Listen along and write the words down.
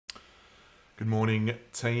Good morning,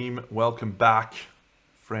 team. Welcome back,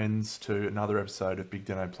 friends, to another episode of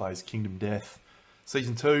BigDenoPlays Kingdom Death.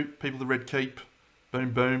 Season 2, People of the Red Keep.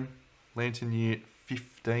 Boom, boom. Lantern year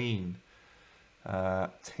 15.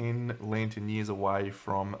 10 lantern years away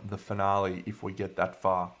from the finale, if we get that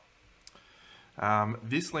far.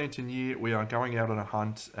 This lantern year, we are going out on a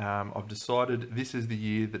hunt. I've decided this is the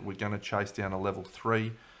year that we're going to chase down a level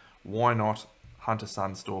 3. Why not hunt a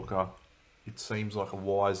Sunstalker? It seems like a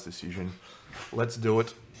wise decision. Let's do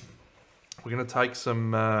it. We're going to take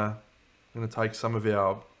some. Some of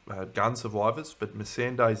our gun survivors, but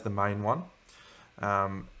Missandei is the main one.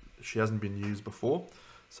 She hasn't been used before,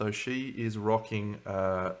 so she is rocking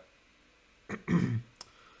not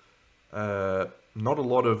a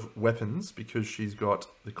lot of weapons because she's got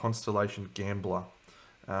the Constellation Gambler.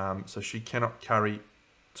 So she cannot carry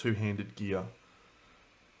two-handed gear.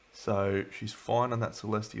 So she's fine on that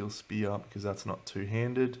Celestial Spear because that's not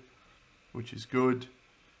two-handed, which is good.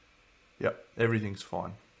 Yep, everything's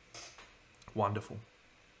fine. Wonderful.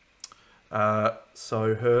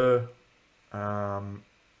 So her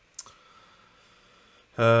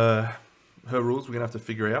rules we're gonna have to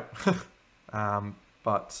figure out.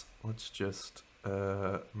 But let's just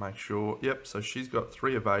make sure. Yep, so she's got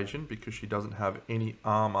 3 evasion because she doesn't have any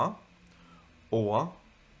armor or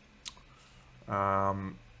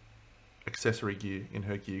accessory gear in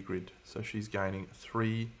her gear grid, so she's gaining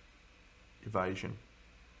 3 evasion.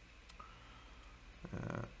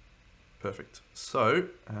 Perfect. So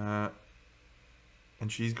and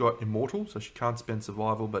she's got immortal, so she can't spend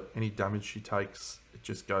survival, but any damage she takes, it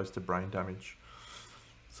just goes to brain damage.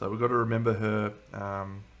 So we've got to remember her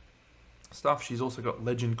stuff. She's also got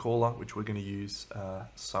Legend Caller, which we're going to use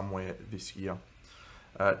somewhere this year.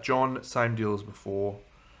 John, same deal as before.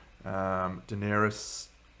 Daenerys,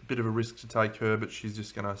 a bit of a risk to take her, but she's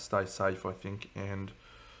just going to stay safe, I think, and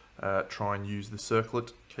try and use the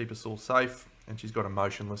circlet, keep us all safe. And she's got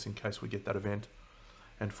Emotionless in case we get that event.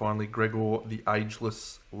 And finally, Gregor, the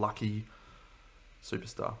ageless, lucky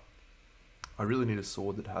superstar. I really need a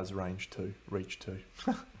sword that has reach 2.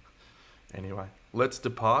 Anyway, let's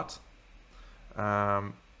depart.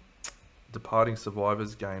 Departing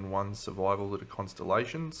survivors gain 1 survival to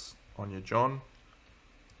constellations. On your John,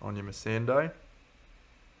 on your Missandei.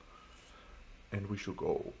 And we shall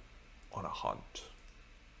go on a hunt.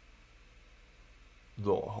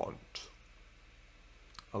 The hunt.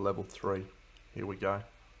 A level 3. Here we go.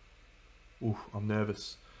 Ooh, I'm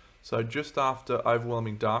nervous. So just after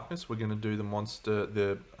Overwhelming Darkness, we're going to do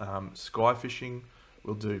the sky fishing.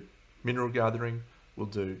 We'll do mineral gathering. We'll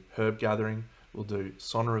do herb gathering. We'll do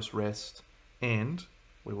sonorous rest. And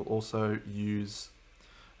we will also use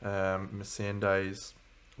Missandei's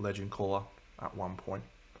Legend Caller at one point.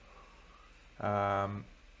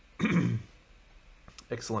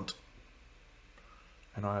 Excellent.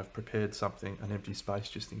 And I have prepared something, an empty space,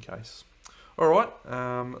 just in case. Alright,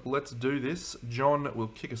 let's do this. John will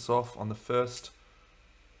kick us off on the first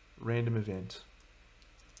random event.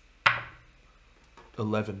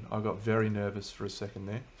 11. I got very nervous for a second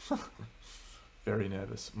there. Very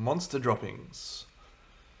nervous. Monster droppings.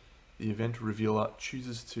 The event revealer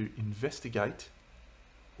chooses to investigate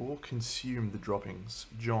or consume the droppings.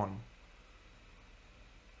 John,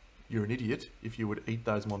 you're an idiot if you would eat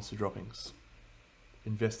those monster droppings.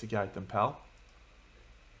 Investigate them, pal.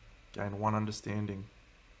 Gain 1 understanding.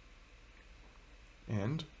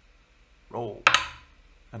 And roll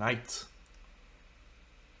an 8.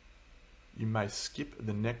 You may skip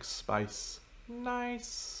the next space.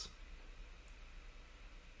 Nice.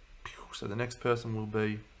 So the next person will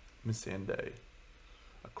be Missandei.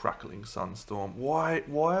 A crackling sunstorm. Why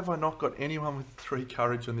have I not got anyone with 3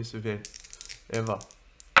 courage on this event? Ever.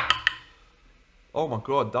 Oh my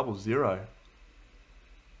god, 0.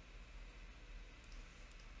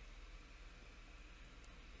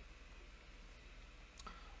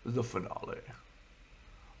 The finale.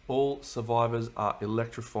 All survivors are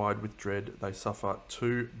electrified with dread. They suffer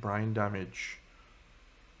 2 brain damage.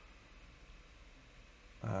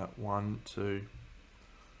 1, 2.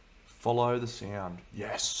 Follow the sound.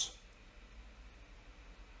 Yes.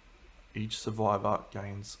 Each survivor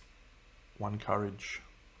gains 1 courage.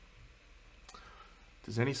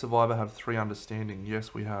 Does any survivor have 3 understanding?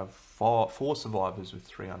 Yes, we have 4 survivors with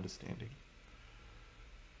 3 understanding.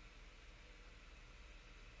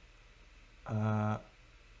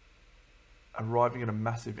 Arriving at a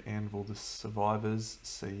massive anvil, the survivors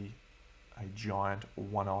see a giant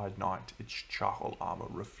one-eyed knight. Its charcoal armor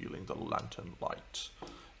refueling the lantern light.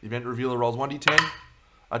 The event revealer rolls 1d10,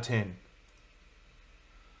 a 10.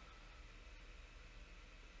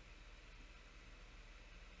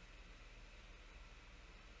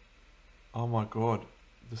 Oh my god.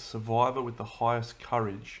 The survivor with the highest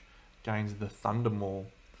courage gains the Thunder Maul.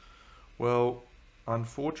 Well,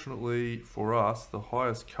 unfortunately for us, the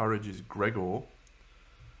highest courage is Gregor.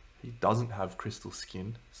 He doesn't have crystal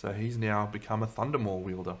skin, so he's now become a Thunder Maul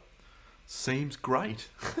wielder. Seems great.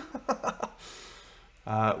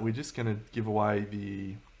 We're just going to give away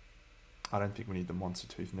the... I don't think we need the Monster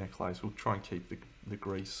Tooth necklace. We'll try and keep the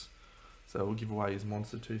grease. So we'll give away his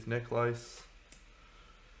Monster Tooth necklace.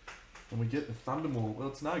 And we get the Thunder Maul. Well,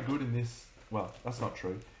 it's no good in this... Well, that's not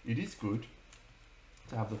true. It is good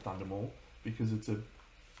to have the Thunder Maul because it's a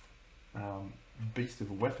beast of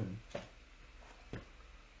a weapon.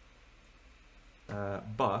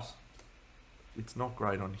 But it's not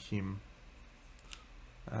great on him.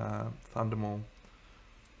 Thunder Maul.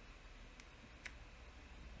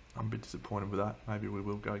 I'm a bit disappointed with that. Maybe we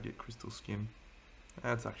will go get crystal skin.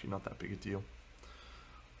 That's actually not that big a deal.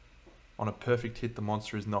 On a perfect hit, the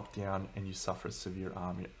monster is knocked down and you suffer a severe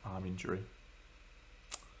arm injury.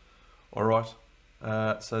 Alright,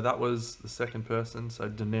 so that was the second person. So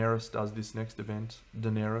Daenerys does this next event.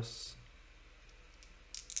 Daenerys.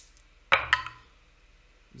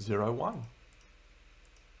 0-1.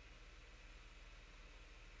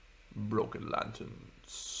 Broken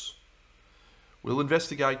lanterns. We'll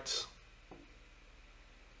investigate.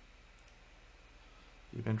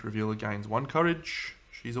 The event revealer gains 1 courage.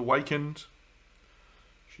 She's awakened.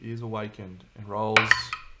 She is awakened and rolls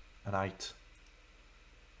an 8.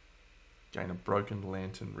 Gain a broken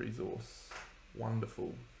lantern resource.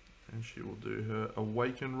 Wonderful. And she will do her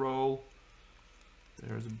awaken roll.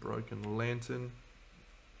 There is a broken lantern.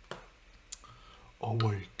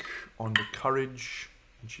 Awake on the courage.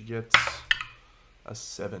 And she gets a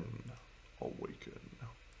 7. Awaken.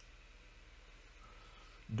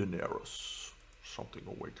 Daenerys. Something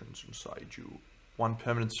awakens inside you. 1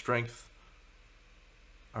 permanent strength.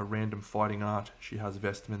 A random fighting art. She has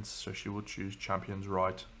vestments, so she will choose Champion's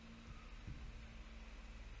Right.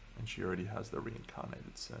 And she already has the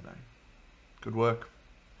reincarnated surname. Good work.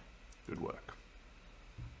 Good work.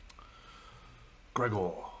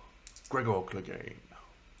 Gregor Clegane.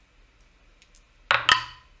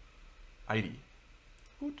 80.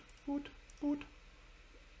 Boot.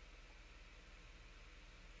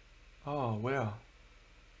 Oh, wow.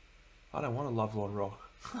 I don't want a Lovelorn Rock.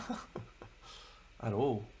 At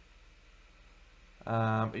all.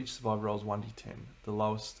 Each survivor rolls 1d10. The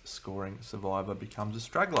lowest scoring survivor becomes a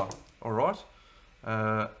straggler. Alright.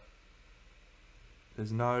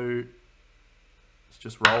 There's no... It's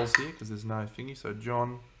just rolls here because there's no thingy. So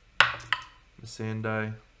John,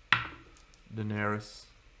 Missandei, Daenerys,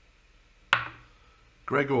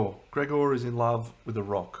 Gregor. Gregor is in love with a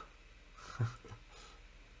rock.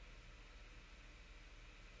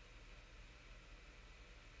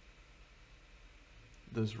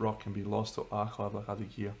 This rock can be lost or archived like other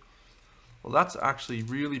gear. Well, that's actually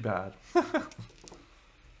really bad.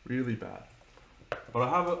 Really bad. But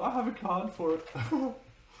I have a card for it.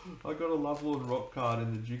 I got a Lovelorn Rock card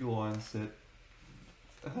in the Jiggle Iron set.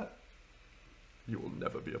 You will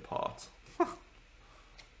never be apart.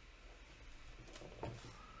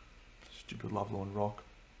 Stupid Lovelorn Rock.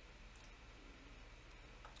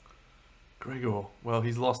 Gregor. Well,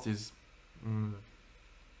 he's lost his...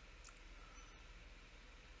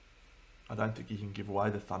 I don't think he can give away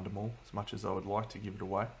the Thunder Maul as much as I would like to give it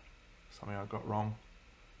away. Something I got wrong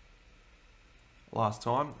last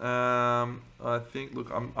time. I think, look,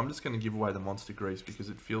 I'm just going to give away the Monster Grease because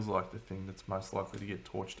it feels like the thing that's most likely to get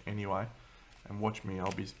torched anyway. And watch me,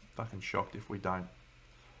 I'll be fucking shocked if we don't.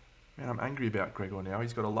 Man, I'm angry about Gregor now.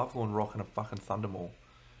 He's got a Lovelorn Rock and a fucking Thunder Maul.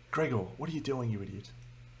 Gregor, what are you doing, you idiot?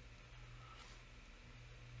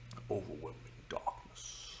 Overwhelming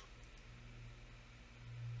darkness.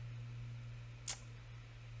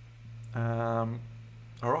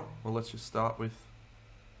 Alright, well let's just start with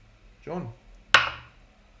John.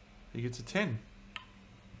 He gets a 10.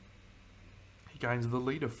 He gains the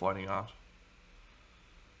leader fighting art.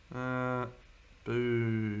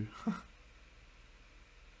 Boo.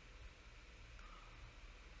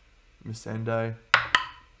 Missandei.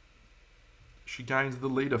 She gains the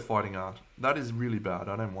leader fighting art. That is really bad.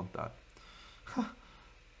 I don't want that.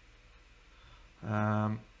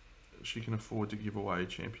 She can afford to give away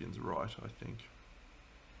Champion's Right, I think.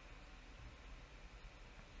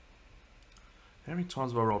 How many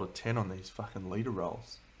times have I rolled a 10 on these fucking leader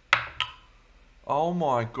rolls? Oh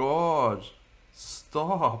my god.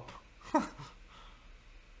 Stop.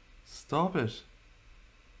 Stop it.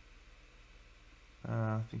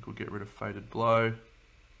 I think we'll get rid of Fated Blow.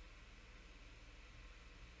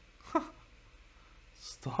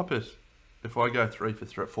 Stop it. If I go 3 for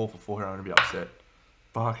 3, 4 for 4 here, I'm going to be upset.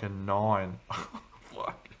 Fucking 9.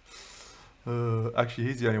 Fuck. Actually,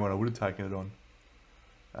 he's the only one I would have taken it on.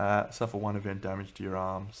 Suffer 1 event damage to your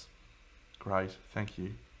arms. Great, thank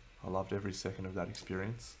you. I loved every second of that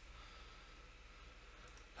experience.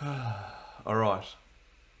 Alright.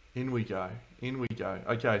 In we go. In we go.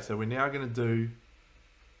 Okay, so we're now going to do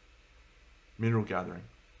mineral gathering.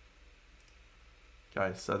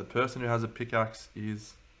 Okay, so the person who has a pickaxe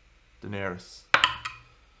is Daenerys.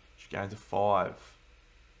 She gains a 5.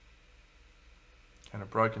 And a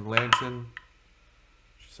broken lantern.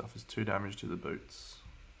 She suffers 2 damage to the boots.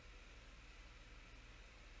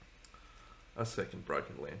 A second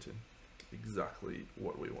broken lantern. Exactly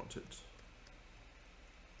what we wanted.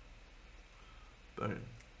 Boom.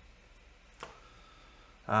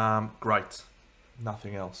 Great.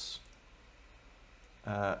 Nothing else.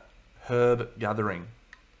 Herb gathering.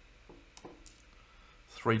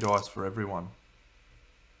 3 dice for everyone.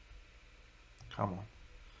 Come on.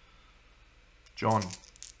 John.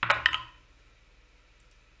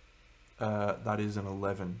 That is an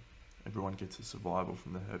 11. Everyone gets a survival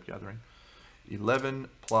from the herb gathering. 11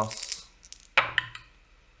 plus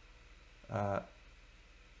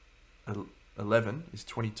 11 is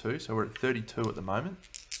 22, so we're at 32 at the moment.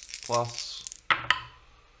 Plus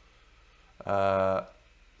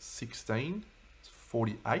 16 is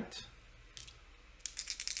 48.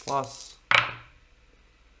 Plus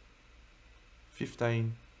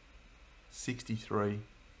 15, 63.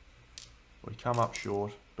 We come up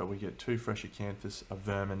short, but we get 2 fresh acanthus, a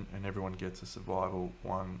vermin, and everyone gets a survival.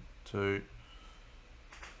 1, 2.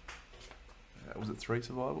 Was it 3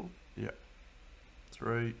 survival? Yeah.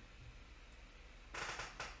 3.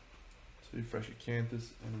 2 fresh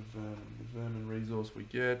acanthus and a vermin. The vermin resource we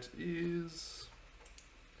get is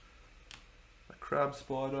a crab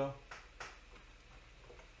spider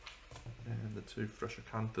and the 2 fresh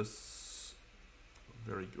acanthus.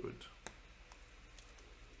 Very good.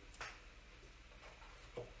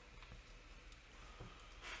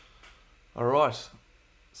 All right,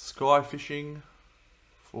 sky fishing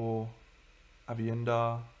for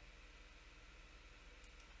Avienda.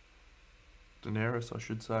 Daenerys, I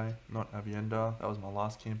should say, not Avienda. That was my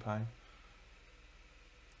last campaign.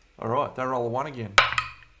 All right, they roll a 1 again.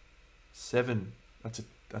 7. That's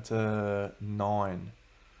a 9.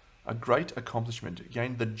 A great accomplishment.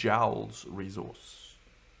 Gained the Jowls resource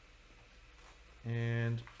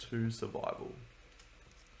and 2 survival.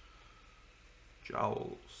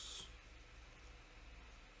 Jowls.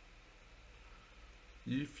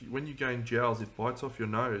 When you gain jowls, it bites off your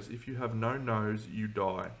nose. If you have no nose, you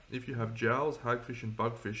die. If you have jowls, hagfish, and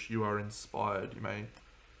bugfish, you are inspired. You may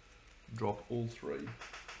drop all 3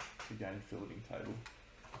 to gain filleting table.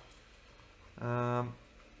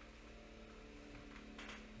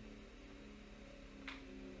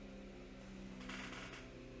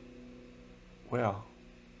 Wow.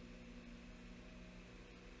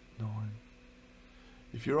 9.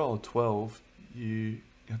 If you roll a 12,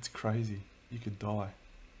 that's crazy. You could die.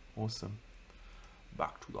 Awesome.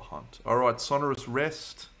 Back to the hunt. Alright, sonorous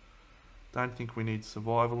rest. Don't think we need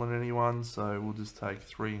survival in anyone, so we'll just take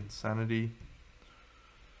 3 insanity.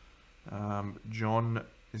 John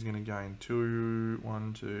is going to gain 2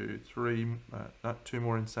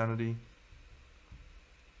 more insanity.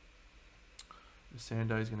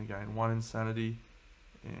 Sando is going to gain 1 insanity.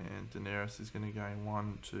 And Daenerys is going to gain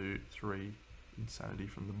 1, 2, 3 insanity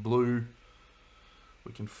from the blue.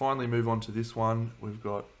 We can finally move on to this one. We've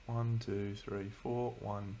got 1, 2, 3, 4,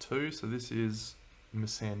 1, 2. So this is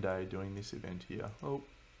Missandei doing this event here. Oh.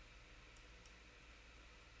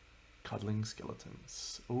 Cuddling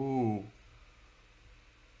skeletons. Ooh.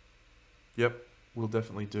 Yep, we'll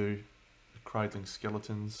definitely do the cradling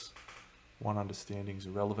skeletons. 1 understanding is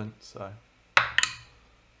irrelevant, so a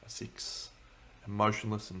 6.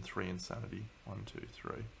 Emotionless and 3 insanity. 1, 2,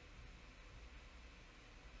 3.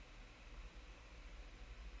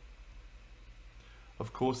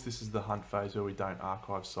 Of course, this is the hunt phase where we don't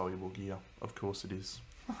archive soluble gear. Of course it is.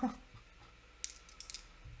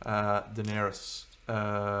 Daenerys.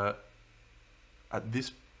 At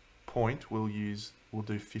this point, we'll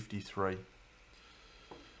do 53.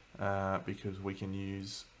 Because we can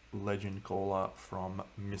use Legend Caller from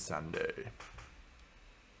Missandei.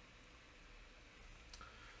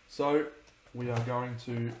 So, we are going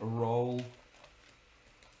to roll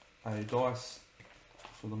a dice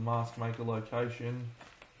for the Mask Maker location.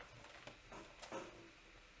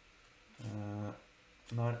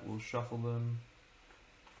 No, we'll shuffle them.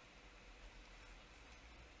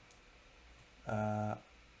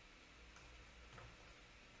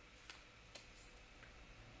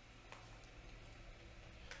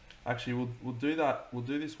 Actually, we'll do that. We'll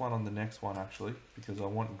do this one on the next one actually, because I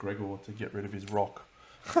want Gregor to get rid of his rock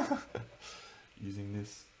using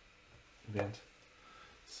this event.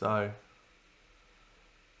 So,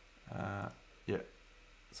 yeah.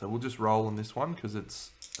 So we'll just roll on this one because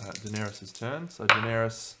it's Daenerys' turn. So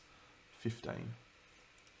Daenerys, 15.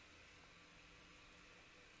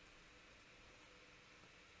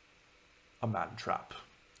 A man trap.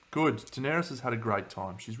 Good. Daenerys has had a great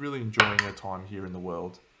time. She's really enjoying her time here in the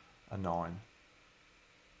world. A 9.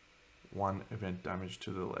 1 event damage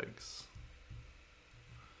to the legs.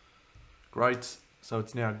 Great. So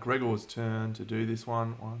it's now Gregor's turn to do this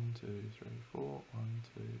one. 1, 2, 3, 4. 1,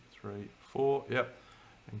 2, 3, 4. Yep.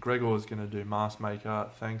 And Gregor's going to do Mask Maker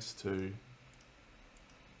thanks to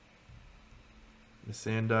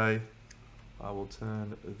Missandei. I will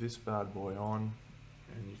turn this bad boy on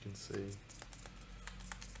and you can see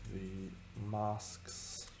the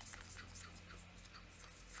masks.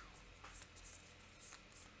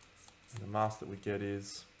 And the mask that we get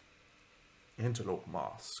is Antelope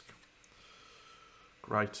Mask.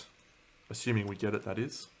 Great. Assuming we get it, that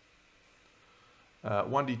is.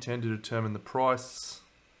 1d10 to determine the price.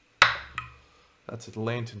 That's a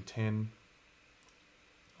Lantern 10.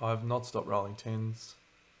 I've not stopped rolling 10s.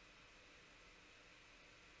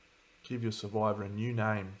 Give your survivor a new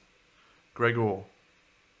name. Gregor.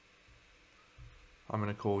 I'm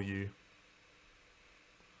going to call you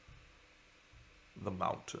the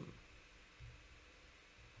Mountain.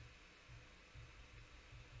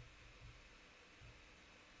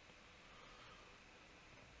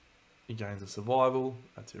 He gains a survival.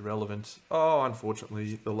 That's irrelevant. Oh,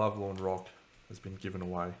 unfortunately, the Lovelorn Rock has been given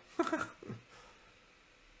away.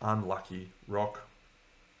 Unlucky rock.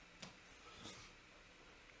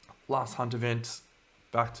 Last hunt event.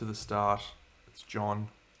 Back to the start. It's John.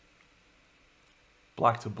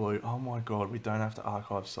 Black to blue. Oh my god, we don't have to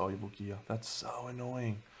archive soluble gear. That's so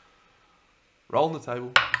annoying. Roll on the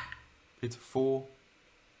table. It's a 4.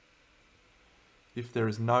 If there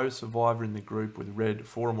is no survivor in the group with red,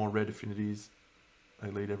 4 or more red affinities, they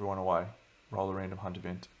lead everyone away. Roll a random hunt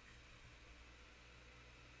event.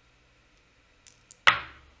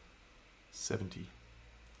 70.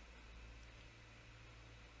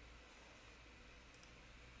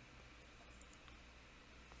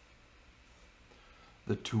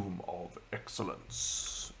 The Tomb of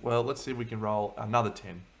Excellence. Well, let's see if we can roll another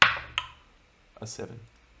 10. A 7.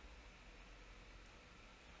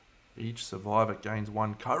 Each survivor gains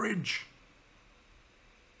 1 courage.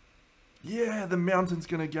 Yeah, the Mountain's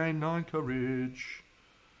going to gain 9 courage.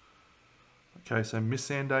 Okay, so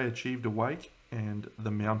Missandei achieved Awake and the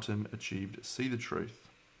Mountain achieved See the Truth.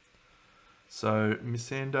 So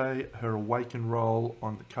Missandei, her Awaken roll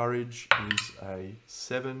on the courage is a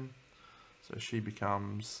 7. So she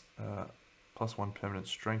becomes +1 permanent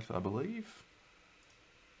strength, I believe,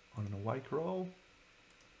 on an Awake roll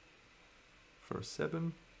for a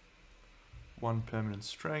 7. 1 permanent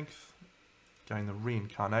strength, gain the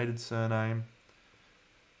Reincarnated surname,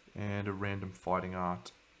 and a random fighting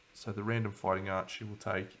art. So the random fighting art she will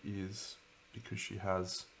take is, because she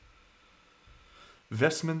has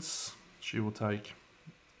vestments, she will take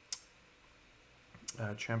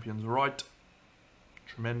Champion's Right,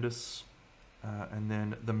 Tremendous, and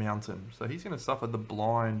then the Mountain. So he's going to suffer the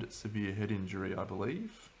blind severe head injury, I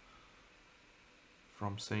believe,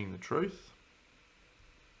 from Seeing the Truth.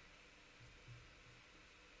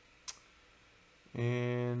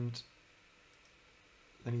 And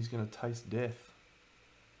then he's going to taste death.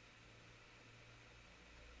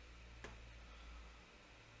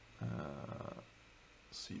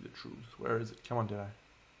 See the truth. Where is it? Come on, Dino.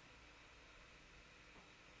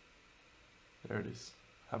 There it is.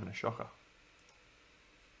 Having a shocker.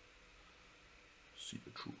 See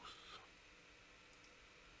the truth.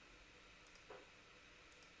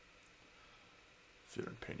 Fear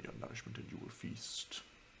and pain your nourishment and you will feast.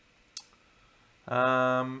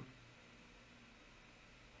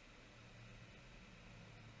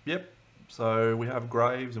 Yep, so we have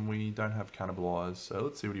Graves and we don't have Cannibalize, so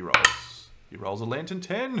let's see what he rolls. He rolls a Lantern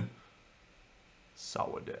 10.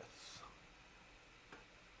 Sour Death.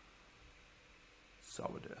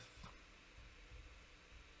 Sour Death.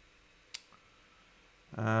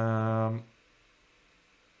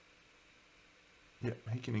 Yep,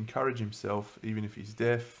 he can encourage himself even if he's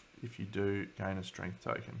deaf. If you do, gain a strength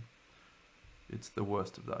token. It's the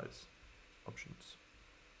worst of those options.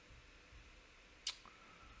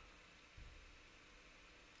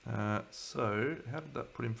 So, how did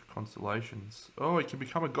that put him for constellations? Oh, he can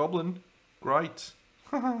become a goblin. Great.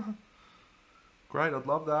 Great, I'd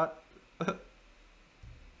love that.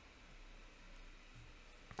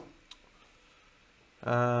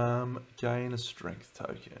 Gain a strength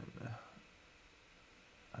token.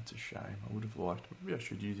 That's a shame. I would have liked. Maybe I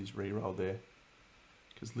should use his reroll there,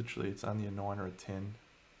 because literally it's only a 9 or a 10,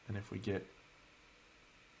 and if we get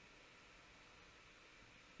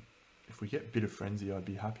Bitter Frenzy, I'd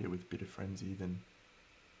be happier with Bitter Frenzy than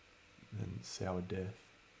Sour Death.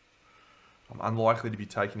 I'm unlikely to be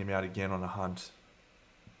taking him out again on a hunt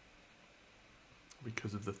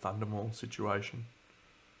because of the Thundermaul situation.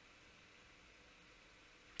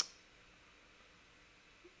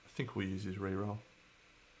 I think we'll use his reroll.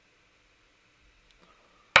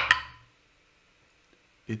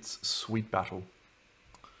 It's Sweet Battle.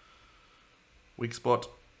 Weak spot.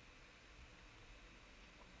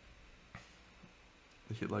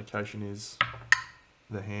 The hit location is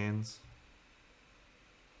the hands.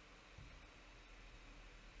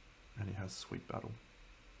 And he has Sweet Battle.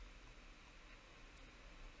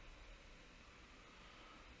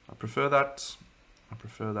 I prefer that.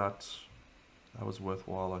 That was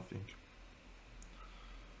worthwhile, I think.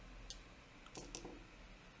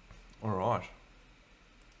 All right.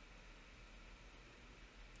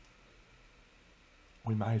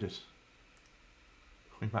 We made it.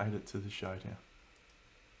 We made it to the showdown.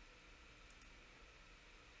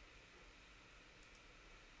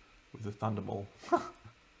 With the Thundermaul.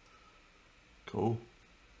 Cool.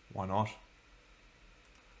 Why not?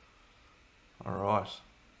 All right.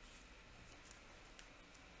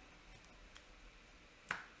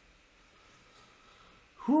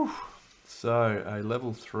 Whew. So, a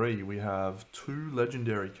level 3, we have 2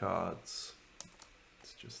 legendary cards.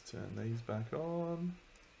 Let's just turn these back on.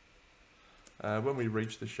 When we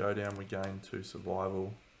reach the showdown, we gain 2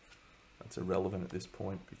 survival. That's irrelevant at this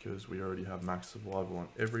point because we already have max survival on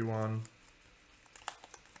everyone.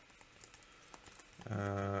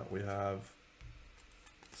 We have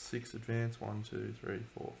 6 advance. 1, 2, 3,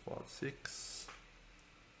 4, 5, 6.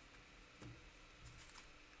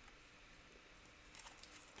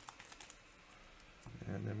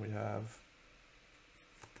 And then we have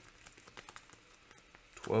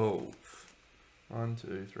 12. 1,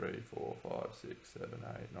 2, 3, 4, 5, 6, 7,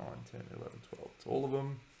 8, 9, 10, 11, 12. It's all of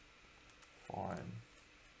them. Fine.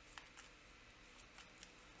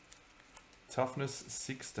 Toughness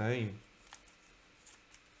 16.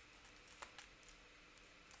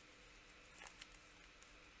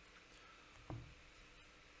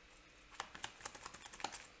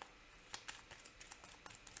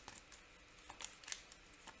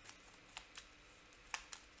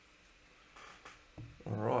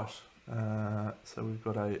 So we've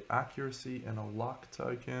got a accuracy and a luck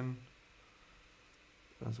token,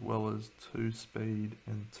 as well as 2 speed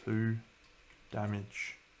and 2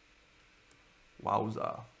 damage.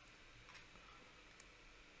 Wowza.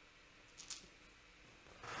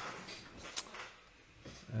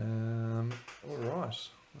 Alright,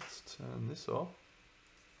 let's turn this off.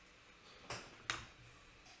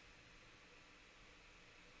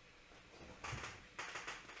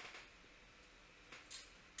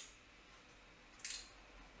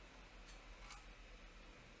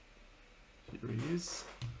 Here he is.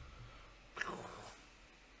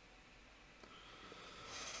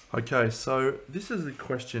 Okay, so this is a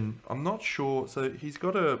question. I'm not sure. So he's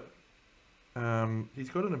got an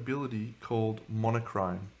ability called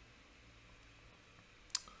monochrome.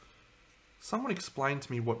 Someone explain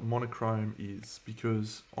to me what monochrome is,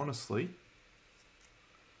 because honestly,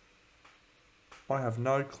 I have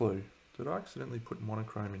no clue. Did I accidentally put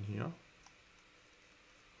monochrome in here?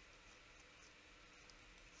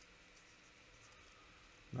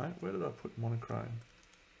 No, where did I put monochrome?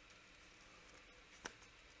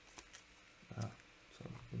 So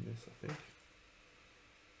in this, I think.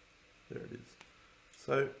 There it is.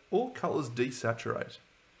 So all colors desaturate.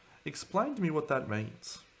 Explain to me what that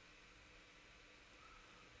means.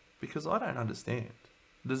 Because I don't understand.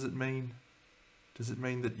 Does it mean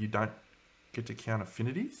that you don't get to count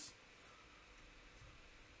affinities?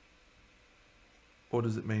 Or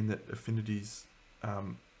does it mean that affinities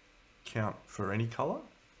count for any color?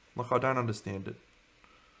 Like, I don't understand it.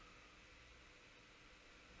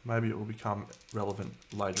 Maybe it will become relevant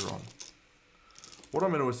later on. What I'm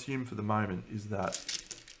going to assume for the moment is that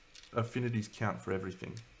affinities count for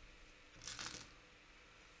everything,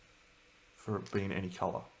 for it being any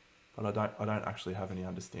color, but I don't actually have any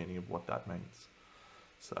understanding of what that means.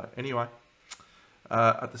 So anyway,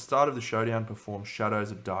 at the start of the showdown, perform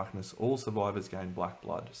Shadows of Darkness. All survivors gain black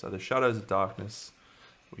blood. So the Shadows of Darkness,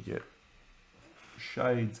 we get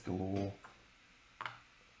shades galore.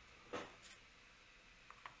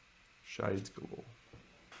 Shades galore.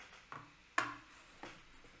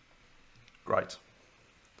 Great.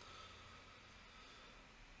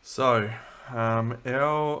 So,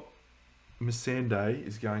 Our Missandei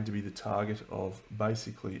is going to be the target of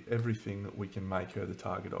basically everything that we can make her the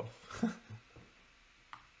target of.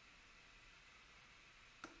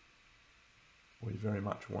 We very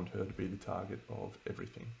much want her to be the target of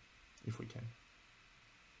everything, if we can.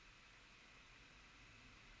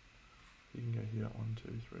 You can go here, 1,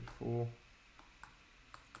 2, 3, 4.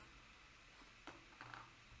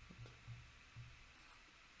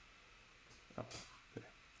 Up there,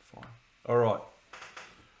 fine. All right,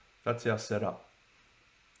 that's our setup.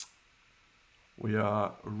 We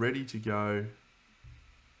are ready to go.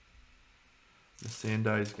 The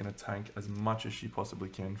Missandei is going to tank as much as she possibly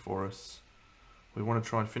can for us. We want to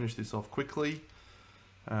try and finish this off quickly.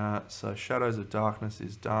 So Shadows of Darkness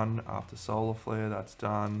is done after Solar Flare. That's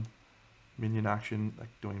done. Minion action, like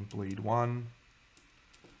doing bleed 1.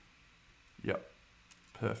 Yep,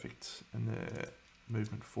 perfect. And the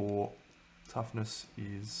movement 4, toughness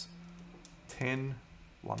is 10,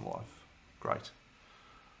 1 life. Great.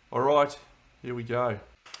 All right, here we go.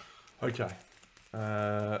 Okay,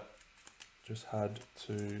 just had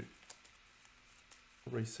to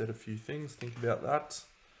reset a few things, think about that.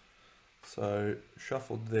 So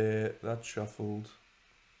shuffled there, that's shuffled,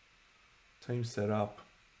 team set up,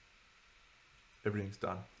 everything's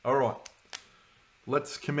done. All right,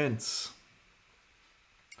 let's commence.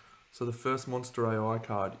 So the first monster AI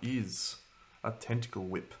card is a Tentacle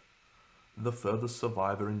Whip, the furthest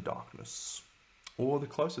survivor in darkness, or the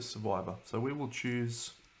closest survivor. So we will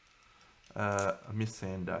choose a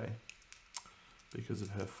Missandei because of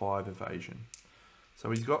her 5 evasion. So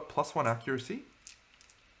he's got +1 accuracy.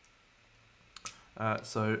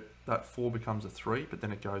 So that 4 becomes a 3, but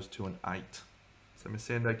then it goes to an 8. So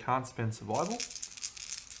Missandei can't spend survival.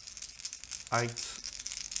 8.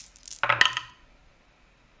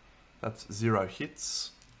 That's 0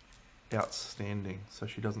 hits. Outstanding. So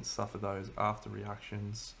she doesn't suffer those after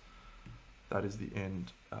reactions. That is the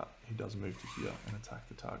end. He does move to here and attack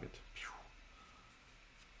the target.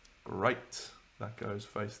 Great. That goes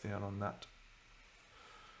face down on that.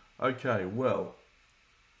 Okay, well,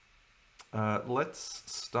 let's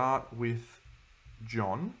start with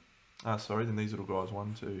John. Sorry, then these little guys.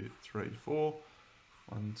 1, 2, 3, 4.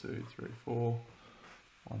 1, 2, 3, 4.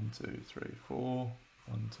 1, 2, 3, 4.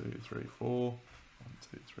 1, 2, 3, 4. 1,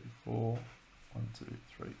 2, 3, 4. 1, 2,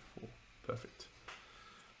 3, 4. Perfect.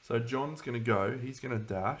 So John's going to go. He's going to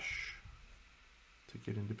dash to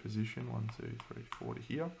get into position. 1, 2, 3, 4 to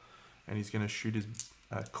here. And he's going to shoot his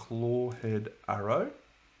claw head arrow.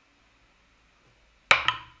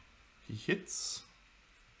 He hits.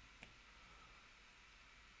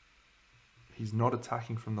 He's not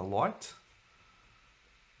attacking from the light.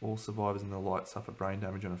 All survivors in the light suffer brain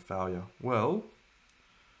damage on a failure. Well,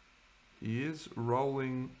 he is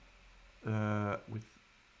rolling with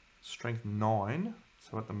strength 9.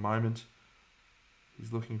 So at the moment,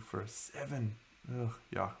 he's looking for a 7. Ugh,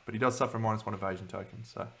 yuck. But he does suffer a -1 evasion token,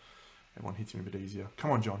 so everyone hits him a bit easier.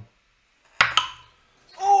 Come on, John.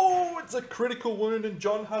 Oh, it's a critical wound and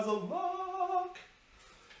John has a luck.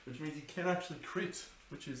 Which means he can actually crit,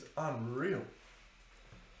 which is unreal.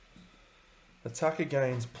 Attacker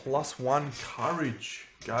gains +1 courage.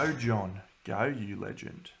 Go, John. Go, you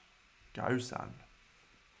legend. Go, son.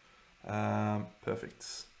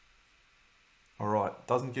 Perfect. Alright,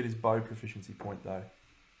 doesn't get his bow proficiency point though.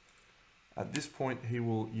 At this point, he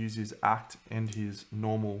will use his act and his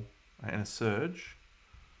normal and a surge.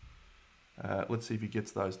 Let's see if he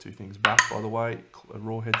gets those 2 things back, by the way. A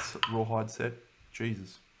rawhide set.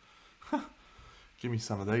 Jesus. Give me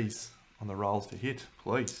some of these on the rolls to hit,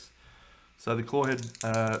 please. So the clawhead,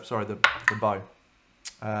 the bow.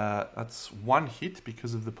 That's 1 hit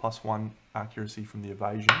because of the +1 accuracy from the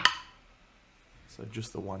evasion. So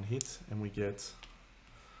just the 1 hit, and we get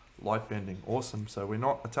light bending. Awesome. So we're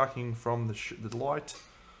not attacking from the light,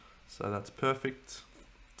 so that's perfect.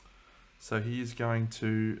 So he is going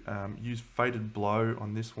to use Fated Blow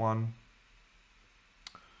on this one.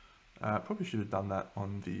 Probably should have done that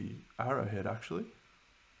on the arrowhead, actually.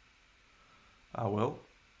 Ah, well.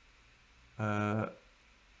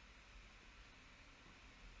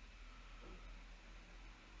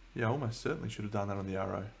 Yeah, almost certainly should have done that on the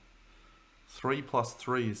arrow. 3 +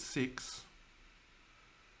 3 is 6.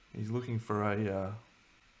 He's looking for a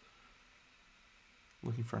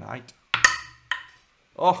an 8.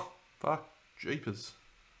 Oh, fuck, jeepers.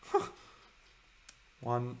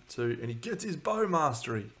 1, 2, and he gets his bow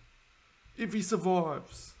mastery. If he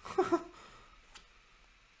survives.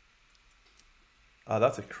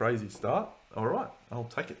 That's a crazy start. All right, I'll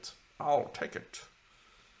take it. I'll take it.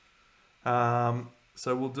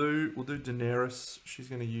 So we'll do Daenerys. She's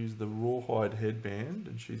going to use the rawhide headband,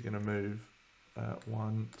 and she's going to move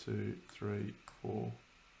 1, 2, 3, 4,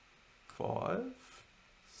 5,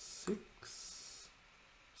 6,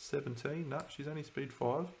 17. No, she's only speed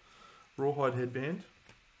 5. Rawhide headband.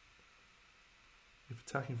 If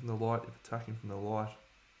attacking from the light, if attacking from the light.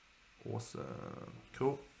 Awesome.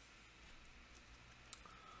 Cool.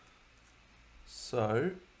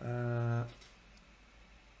 So,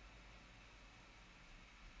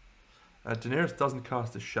 Daenerys doesn't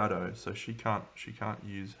cast a shadow, so she can't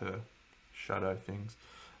use her shadow things.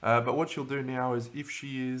 But what she'll do now is, if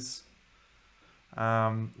she is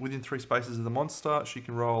within 3 spaces of the monster, she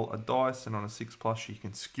can roll a dice, and on a 6+, she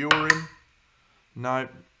can skewer him. No,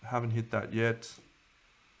 haven't hit that yet.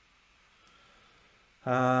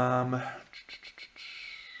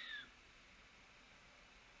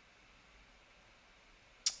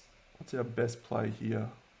 What's our best play here?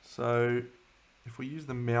 So, if we use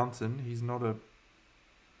the mountain, he's not a...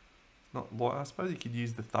 Not light. I suppose you could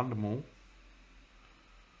use the Thundermaul.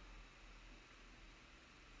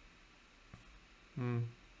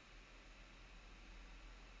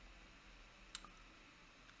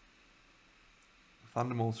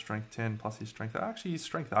 Thundermaul's strength 10 plus his strength... Actually, he's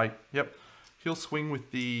strength 8. Yep. He'll swing with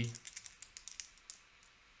the...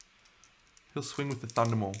 He'll swing with the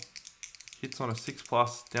Thundermaul. Hits on a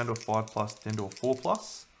 6+, down to a 5+, down to a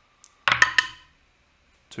 4+.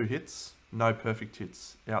 2 hits. No perfect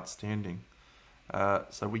hits. Outstanding.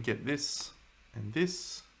 So we get this and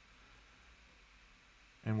this.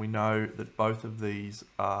 And we know that both of these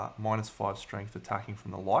are -5 strength attacking from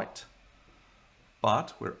the light.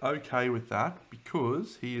 But we're okay with that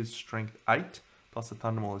because he is strength 8 plus the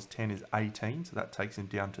Thundermaul is 10 is 18. So that takes him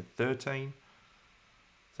down to 13.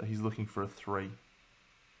 So he's looking for a 3.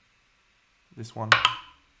 This one.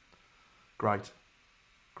 Great.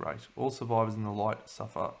 Great. All survivors in the light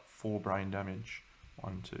suffer 4 brain damage.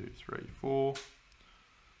 1, 2, 3, 4.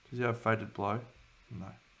 Does he have Fated Blow?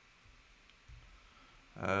 No.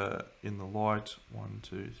 In the light, 1,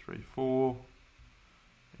 2, 3, 4.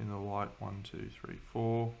 In the light, 1, 2, 3,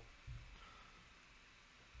 4.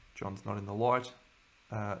 John's not in the light.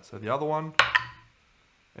 So the other one.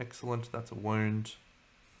 Excellent. That's a wound.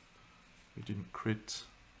 We didn't crit.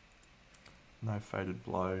 No Fated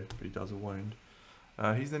Blow, but he does a wound.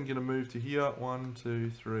 He's then going to move to here. 1,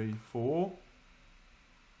 2, 3, 4.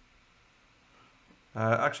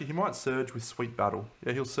 Actually, he might surge with Sweet Battle.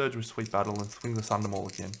 Yeah, he'll surge with Sweet Battle and swing the Thundermaul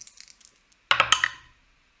again.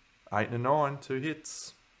 8 and a 9, 2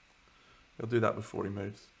 hits. He'll do that before he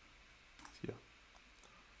moves. Here.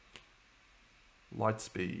 Light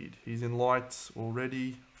speed. He's in lights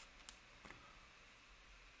already.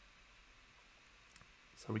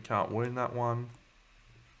 So we can't wound that one.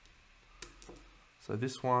 So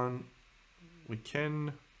this one, we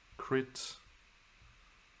can crit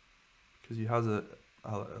because he has a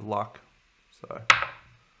luck. So,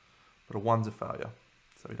 but a 1's a failure.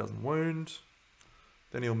 So he doesn't wound.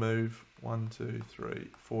 Then he'll move 1, 2,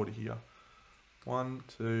 3, 4 to here. 1,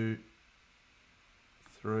 2,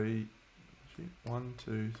 3, 1,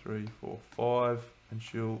 2, 3, 4, 5, and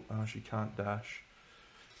she'll. Oh, she can't dash.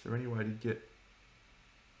 Is there any way to get?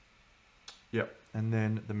 Yep, and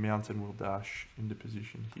then the mountain will dash into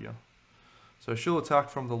position here. So she'll attack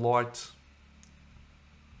from the light.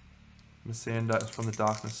 Missandei, from the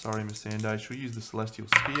darkness, sorry, Missandei. She'll use the Celestial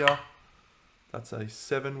Spear. That's a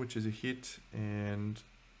 7, which is a hit, and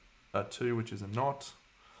a 2, which is a not.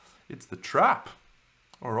 It's the trap.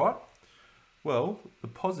 All right. Well, the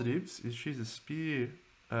positives is she's a spear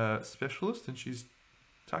specialist, and she's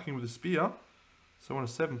attacking with a spear. So on a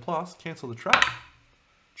 7+, cancel the trap.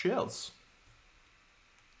 Cheers.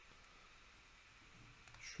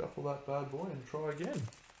 Shuffle that bad boy and try again.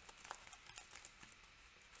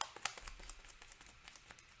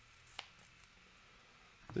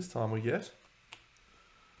 This time we get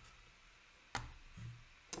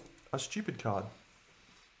a stupid card.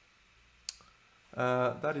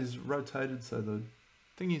 That is rotated so the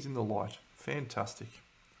thing is in the light. Fantastic.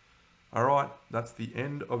 Alright, that's the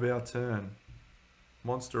end of our turn.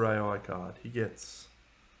 Monster AI card. He gets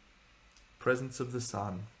Presence of the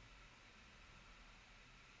Sun.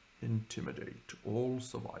 Intimidate all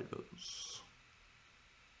survivors.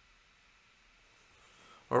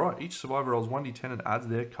 Alright, each survivor rolls 1d10 and adds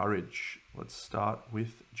their courage. Let's start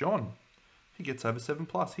with John. He gets over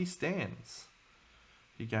 7+. He stands.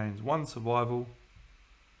 He gains 1 survival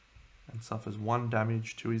and suffers 1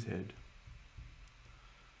 damage to his head.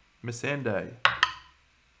 Missandei.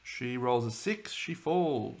 She rolls a 6. She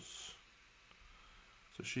falls.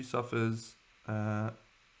 So she suffers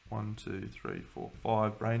 1, 2, 3, 4,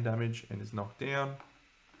 5 brain damage and is knocked down.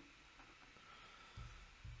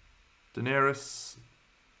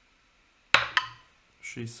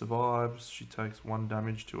 She survives. She takes 1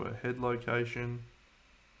 damage to her head location.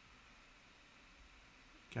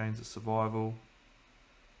 Gains a survival.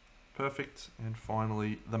 Perfect. And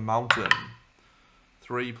finally, the Mountain.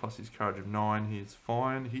 3 plus his courage of 9. He is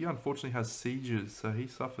fine. He unfortunately has sieges, so he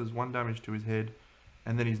suffers 1 damage to his head,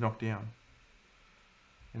 and then he's knocked down.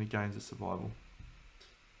 And he gains a survival.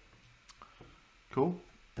 Cool.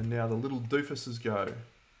 And now the little doofuses go.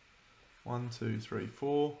 1, 2, 3,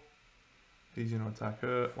 4. He's going to attack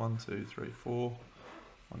her. 1, 2, 3, 4.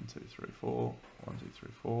 1, 2, 3, 4. 1, 2, 3,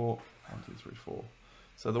 4. 1, 2, 3, 4.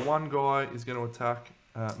 So the one guy is going to attack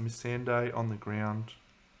Miss Sande on the ground.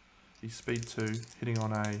 He's speed 2, hitting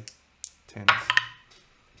on a 10s.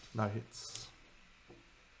 No hits.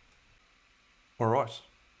 Alright.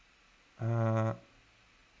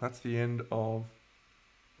 That's the end of...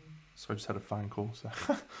 So I just had a phone call. So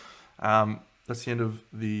that's the end of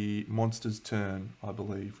the monster's turn, I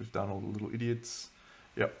believe. We've done all the little idiots.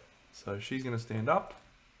 Yep. So she's going to stand up.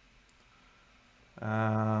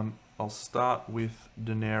 I'll start with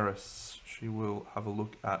Daenerys. She will have a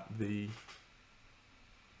look at the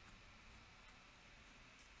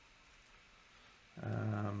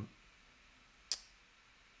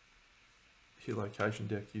hit location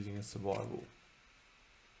deck using a survival.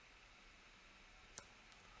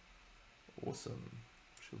 Awesome.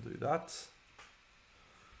 She'll do that.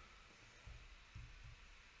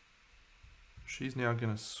 She's now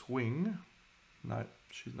going to swing. No,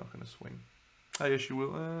 she's not going to swing. Oh, yeah, she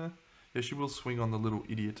will. Yeah, she will swing on the little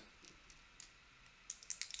idiot.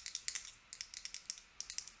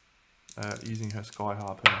 Using her Sky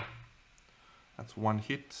Harpoon. That's 1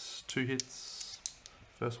 hit, 2 hits.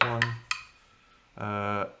 First one.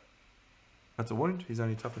 That's a wound. He's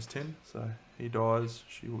only toughness 10, so he dies.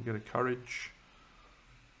 She will get a courage.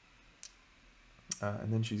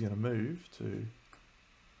 And then she's going to move to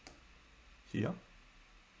here.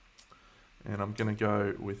 And I'm going to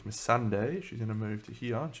go with Miss Sande. She's going to move to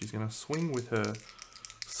here. And she's going to swing with her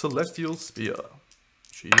Celestial Spear.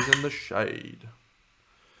 She is in the shade.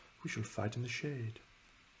 We shall fight in the shade.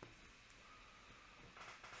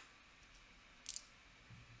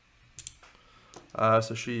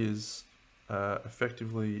 So she is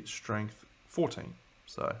effectively strength 14.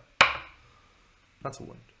 So that's a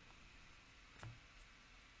wound.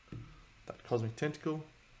 That Cosmic Tentacle.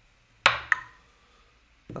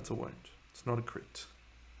 That's a wound. It's not a crit.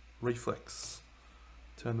 Reflex.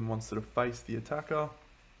 Turn the monster to face the attacker.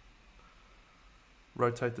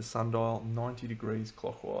 Rotate the sundial 90 degrees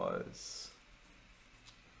clockwise.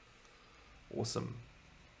 Awesome.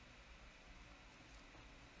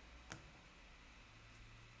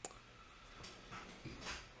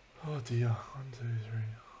 Oh dear. 1, 2, 3.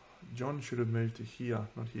 John should have moved to here,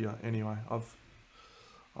 not here. Anyway,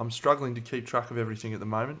 I'm struggling to keep track of everything at the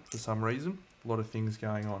moment for some reason. A lot of things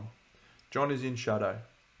going on. John is in shadow.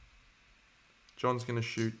 John's going to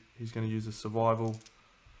shoot. He's going to use a survival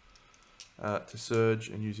to surge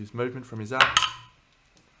and use his movement from his axe.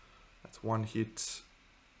 That's 1 hit.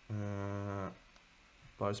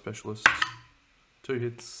 Bow specialist. 2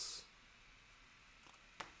 hits.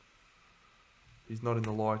 He's not in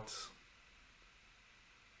the light.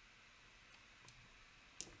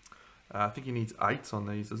 I think he needs 8s on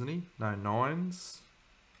these, doesn't he? No, 9s.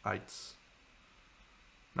 8s.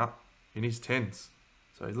 No, he needs 10s.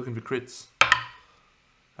 So he's looking for crits.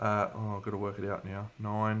 I've got to work it out now.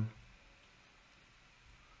 9.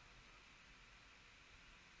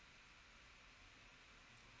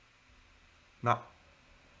 No.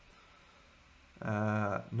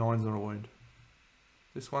 9's not a wound.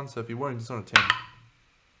 This one, so if he wounds, it's not a 10.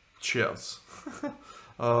 Cheers.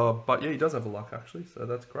 But yeah, he does have a luck actually, so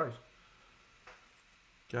that's great.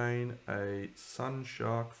 Gain a Sun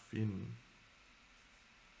Shark Fin.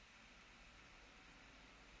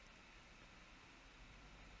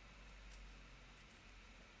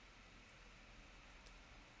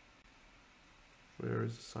 Where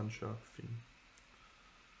is the Sun Shark Fin?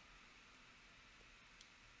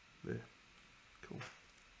 There. Cool.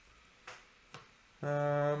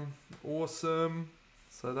 Awesome.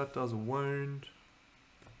 So that does a wound.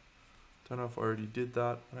 Don't know if I already did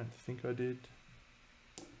that. I don't think I did.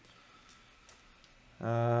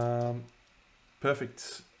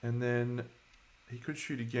 Perfect. And then he could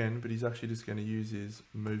shoot again, but he's actually just going to use his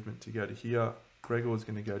movement to go to here. Gregor's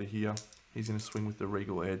going to go to here. He's going to swing with the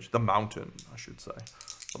Regal Edge. The Mountain, I should say.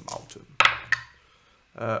 The Mountain.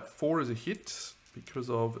 4 is a hit because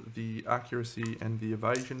of the accuracy and the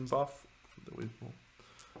evasion buff.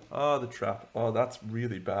 Oh, the trap. Oh, that's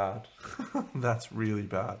really bad. That's really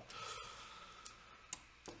bad.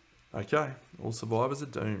 Okay, all survivors are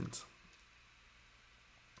doomed.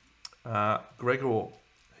 Gregor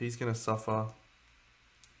he's going to suffer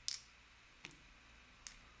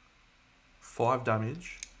 5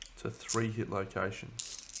 damage to 3 hit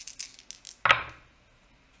locations.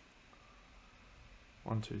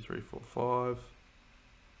 1, 2, 3, 4, 5.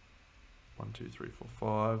 1, 2, 3, 4,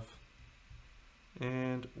 5.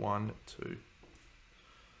 And 1, 2.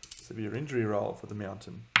 Severe injury roll for the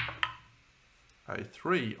mountain. A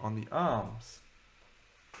 3 on the arms.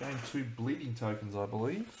 Gain 2 bleeding tokens, I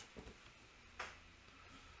believe.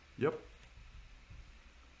 Yep.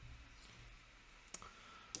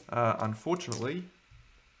 Unfortunately,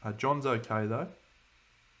 John's okay though.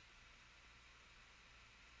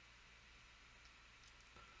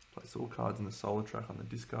 Place all cards in the solar track on the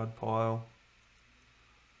discard pile.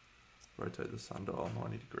 Rotate the sundial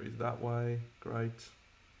 90 degrees that way. Great.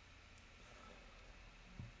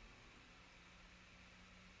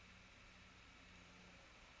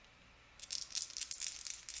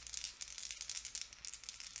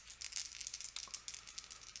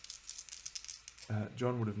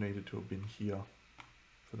 John would have needed to have been here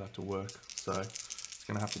for that to work, so it's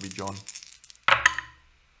going to have to be John.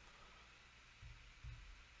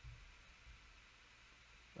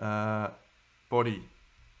 Body,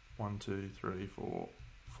 1, 2, 3, 4,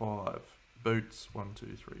 5. Boots, 1, 2,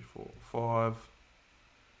 3, 4, 5.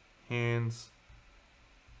 Hands.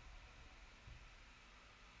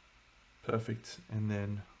 Perfect. And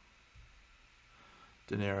then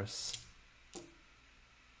Daenerys.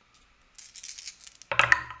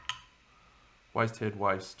 Waist, head,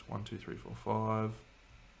 waist. 1, 2, 3, 4, 5.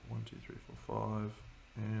 1, 2, 3, 4, 5.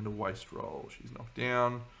 And a waist roll. She's knocked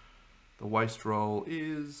down. The waist roll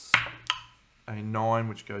is a 9,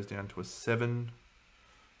 which goes down to a 7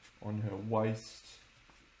 on her waist.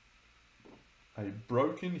 A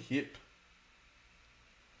broken hip.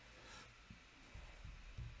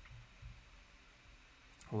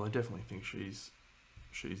 Well, I definitely think she's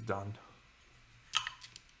done.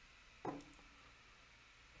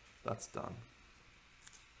 That's done.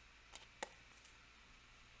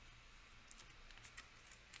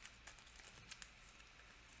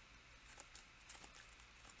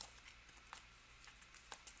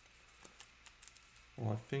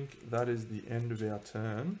 Well, I think that is the end of our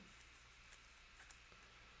turn.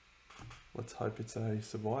 Let's hope it's a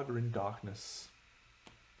Survivor in Darkness.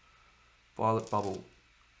 Violet Bubble.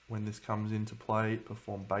 When this comes into play,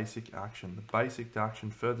 perform basic action. The basic action,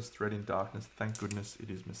 furthest threat in darkness. Thank goodness it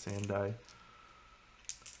is Missandei.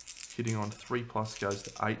 Hitting on 3+ goes to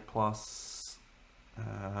 8+.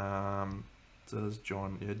 Does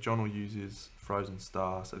John? Yeah, John will use his Frozen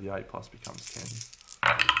Star, so the 8+ becomes 10.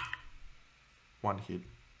 1 hit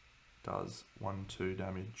does 1, 2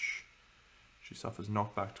 damage. She suffers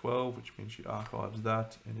knockback 12, which means she archives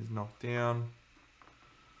that and is knocked down.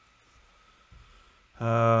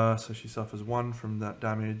 So she suffers 1 from that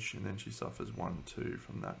damage, and then she suffers 1, 2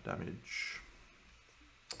 from that damage.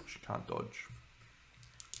 She can't dodge.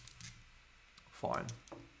 Fine.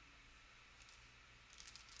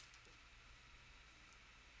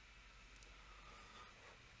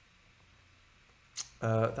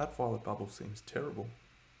 That Violet Bubble seems terrible.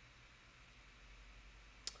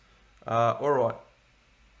 Alright.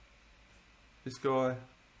 This guy.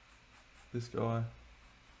 This guy.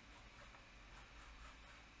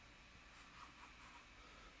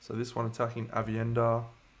 So this one attacking Aviendha.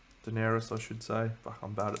 Daenerys, I should say. Fuck,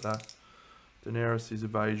 I'm bad at that. Daenerys is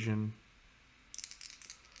evasion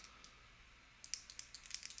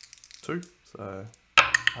 2. So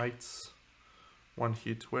 8s. 1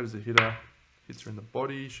 hit. Where does it hit her? Hits her in the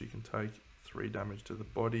body. She can take 3 damage to the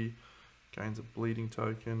body. Gains a bleeding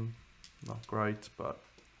token. Not great, but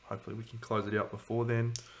hopefully we can close it out before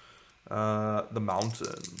then. The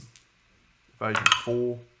Mountain. Evasion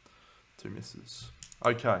 4. 2 misses.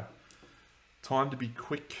 Okay. Time to be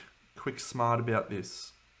quick smart about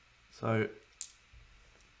this. So,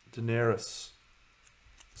 Daenerys.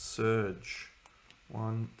 Surge.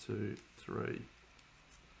 1, 2, 3.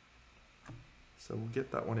 So we'll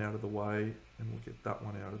get that one out of the way, and we'll get that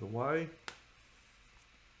one out of the way.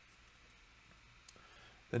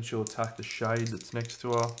 Then she'll attack the shade that's next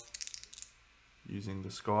to her, using the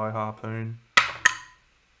Sky Harpoon.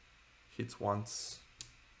 Hits once.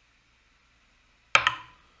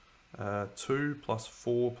 2 +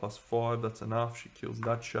 4 + 5, that's enough. She kills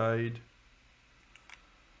that shade.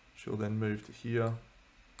 She'll then move to here.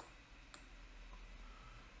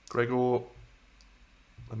 Gregor,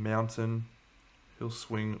 the Mountain. He'll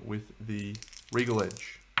swing with the Regal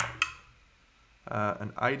Edge.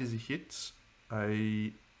 An 8 is a hit,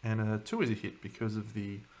 and a 2 is a hit because of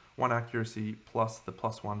the 1 accuracy plus the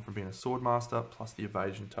 +1 from being a Swordmaster plus the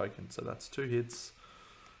evasion token. So that's 2 hits.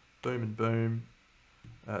 Boom and boom.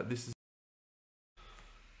 This is...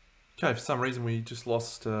 Okay, for some reason we just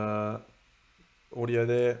lost audio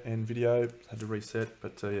there and video, had to reset,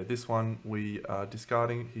 but yeah, this one we are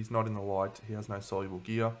discarding. He's not in the light, he has no soluble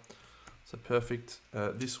gear, so perfect.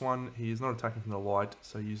 This one, he is not attacking from the light,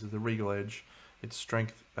 so he uses the Regal Edge. Its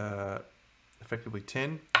strength effectively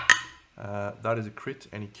 10. That is a crit,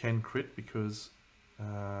 and he can crit because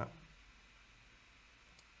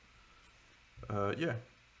yeah,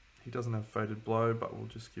 he doesn't have Fated Blow, but we'll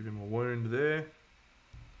just give him a wound there.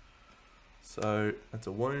 So that's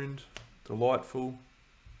a wound. Delightful.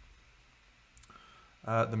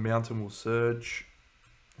 The mountain will surge,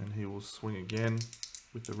 and he will swing again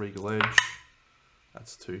with the Regal Edge.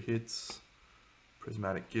 That's 2 hits.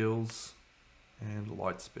 Prismatic Gills and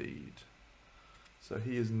Light Speed. So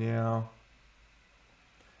he is now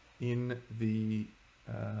in the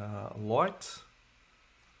light.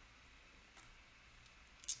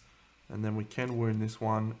 And then we can wound this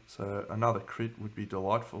one, so another crit would be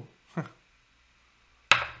delightful.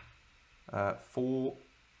 4,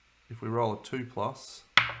 if we roll a 2+,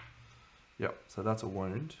 yep, so that's a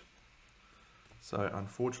wound. So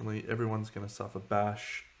unfortunately everyone's going to suffer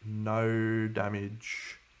bash, no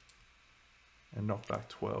damage, and knockback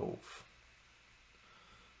 12.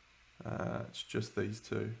 It's just these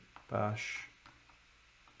two, bash,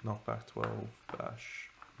 knockback 12, bash,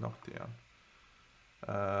 knockdown.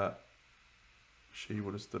 She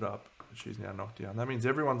would have stood up, but she's now knocked down. That means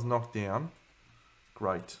everyone's knocked down.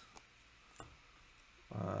 Great.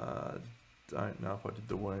 Don't know if I did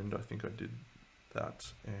the wound. I think I did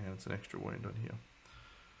that, and it's an extra wound on here.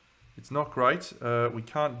 It's not great. We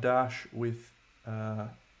can't dash with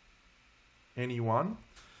anyone,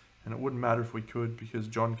 and it wouldn't matter if we could because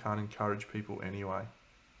John can't encourage people anyway.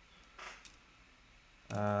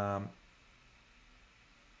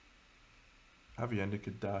 Avienda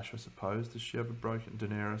could dash, I suppose. Does she have a broken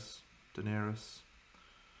Daenerys?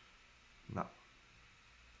 No.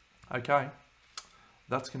 Okay.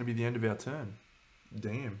 That's going to be the end of our turn.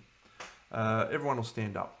 Damn. Everyone will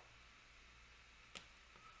stand up.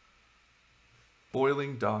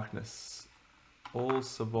 Boiling darkness. All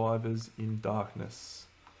survivors in darkness.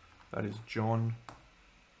 That is John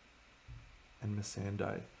and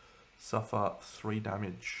Missandei. Suffer 3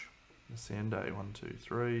 damage. Missandei, 1, 2,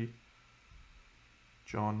 3.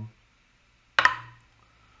 John.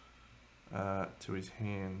 To his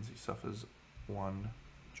hands, he suffers 1.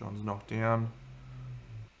 John's knocked down.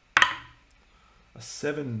 A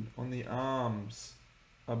 7 on the arms.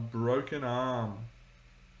 A broken arm.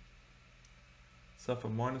 Suffer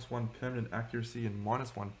 -1 permanent accuracy and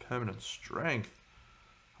 -1 permanent strength.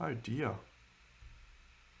 Oh dear.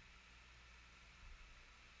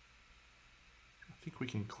 I think we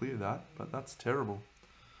can clear that, but that's terrible.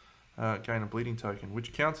 Gain a bleeding token,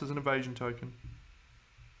 which counts as an evasion token.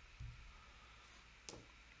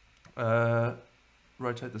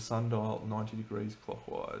 Rotate the sundial 90 degrees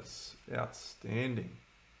clockwise. Outstanding.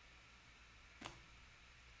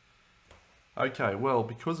 Okay, well,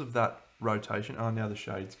 because of that rotation, now the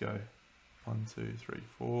shades go. 1, 2, 3,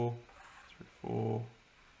 4. 3, 4.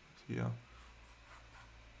 Here.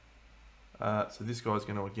 So this guy's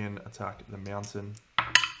going to again attack the mountain.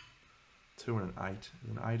 2 and an 8. Is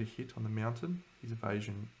an 8 a hit on the mountain? His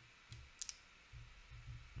evasion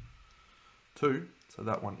 2. So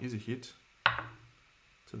that one is a hit.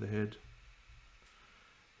 To the head.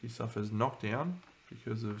 He suffers knockdown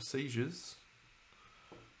because of seizures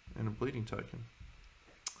and a bleeding token.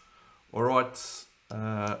 Alright,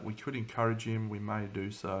 we could encourage him, we may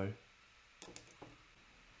do so.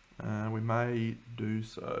 We may do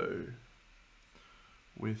so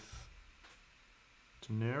with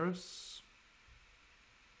Daenerys.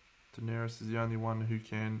 Daenerys is the only one who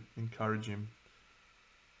can encourage him.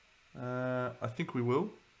 I think we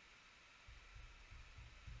will.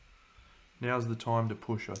 Now's the time to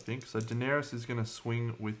push, I think. So Daenerys is going to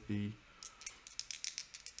swing with the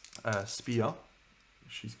spear.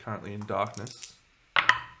 She's currently in darkness.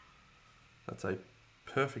 That's a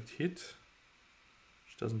perfect hit.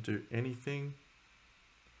 She doesn't do anything.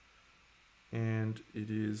 And it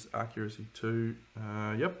is accuracy 2.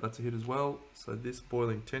 Yep, that's a hit as well. So this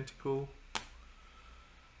boiling tentacle.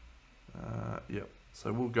 Yep,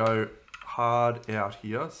 so we'll go hard out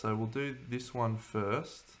here. So we'll do this one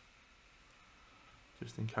first.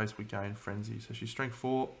 Just in case we gain frenzy. So she's strength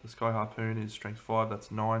 4. The Sky Harpoon is strength 5. That's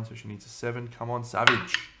 9. So she needs a 7. Come on,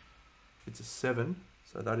 Savage. It's a 7.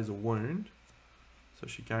 So that is a wound. So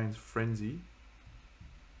she gains frenzy.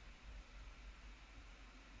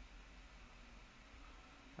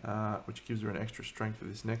 Which gives her an extra strength for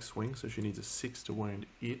this next swing. So she needs a 6 to wound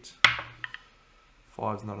it.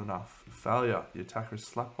 5's not enough. Failure. The attacker is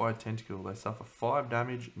slapped by a tentacle. They suffer 5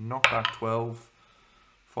 damage, knockback 12.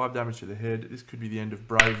 5 damage to the head. This could be the end of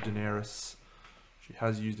Brave Daenerys. She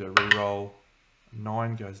has used her reroll.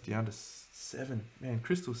 9 goes down to 7. Man,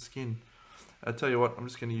 crystal skin. I'll tell you what, I'm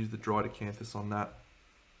just going to use the Dried Acanthus on that.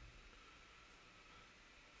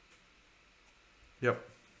 Yep.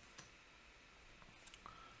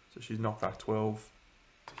 So she's knocked back 12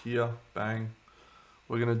 to here. Bang.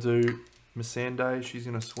 We're going to do Missandei. She's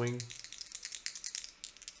going to swing.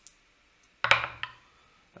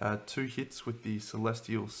 2 hits with the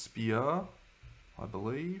Celestial Spear, I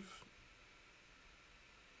believe.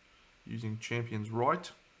 Using Champion's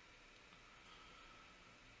Right.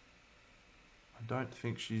 I don't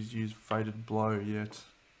think she's used Fated Blow yet.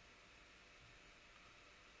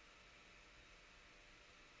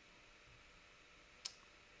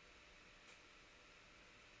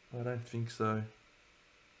 I don't think so.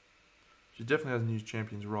 She definitely hasn't used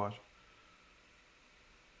Champion's Right.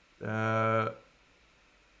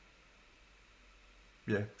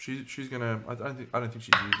 Yeah, she's gonna. I don't think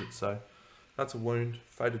she's used it. So that's a wound.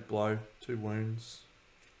 Fated Blow. 2 wounds.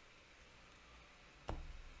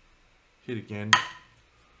 Hit again.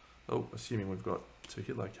 Oh, assuming we've got 2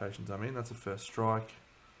 hit locations. I mean, that's a first strike.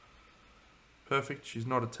 Perfect. She's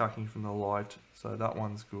not attacking from the light, so that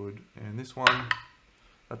one's good. And this one,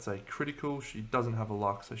 that's a critical. She doesn't have a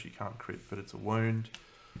luck, so she can't crit, but it's a wound.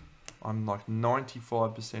 I'm like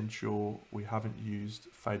 95% sure we haven't used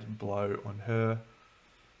Fated Blow on her.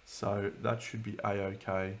 So that should be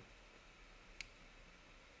a-okay.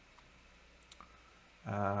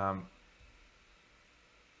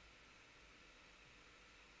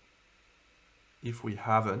 If we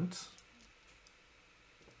haven't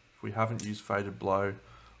used Fated Blow,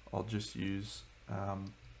 I'll just use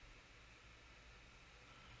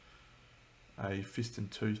a Fist and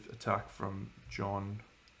Tooth attack from John.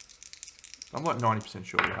 I'm like 90%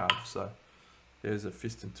 sure we have, so there's a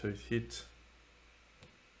Fist and Tooth hit.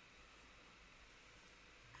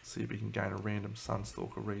 See if we can gain a random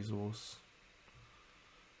Sunstalker resource.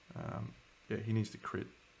 Yeah, he needs to crit,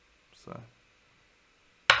 so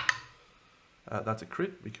that's a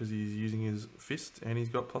crit because he's using his fist and he's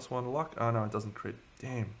got +1 luck. Oh no, it doesn't crit.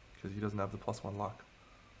 Damn, because he doesn't have the +1 luck.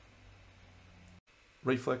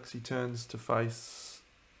 Reflex, he turns to face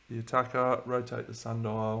the attacker, rotate the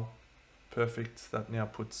sundial. Perfect, that now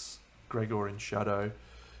puts Gregor in shadow.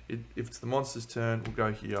 If it's the monster's turn, we'll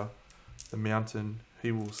go here. The mountain,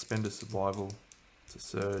 he will spend a survival to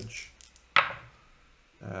surge.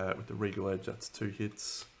 With the Regal Edge, that's 2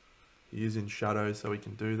 hits. He is in shadow, so he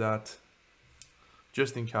can do that.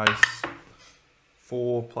 Just in case,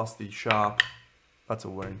 4 plus the sharp, that's a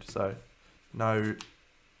wound. So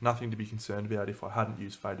nothing to be concerned about if I hadn't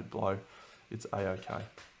used Fated Blow. It's a-okay.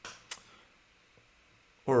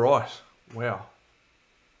 Alright, wow.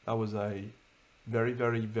 That was a very,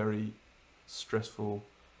 very, very stressful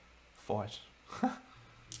fight.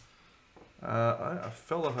 I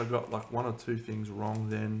felt like I got like 1 or 2 things wrong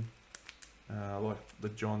then, like the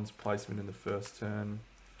John's placement in the first turn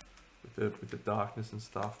with the darkness and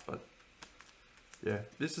stuff. But yeah,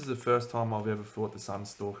 this is the first time I've ever fought the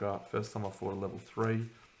Sunstalker. First time I fought a level 3.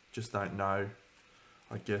 Just don't know.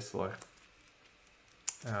 I guess like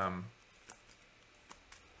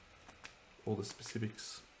all the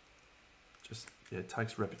specifics. Just yeah, it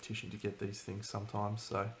takes repetition to get these things sometimes.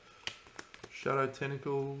 So Shadow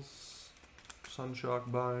Tentacles. Sunshark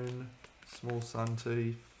Bone, Small Sun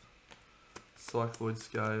Teeth, Cycloid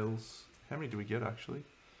Scales. How many do we get actually?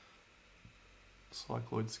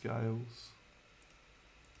 Cycloid Scales.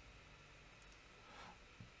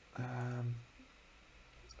 8.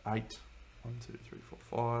 1, 2, 3,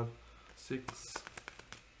 4, 5, 6,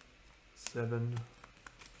 7,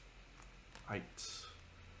 8.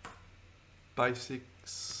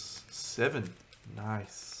 Basics 7.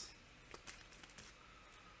 Nice.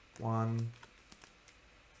 1,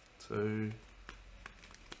 2,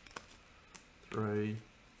 3,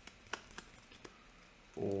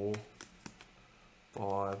 4,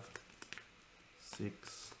 5,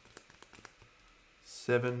 6,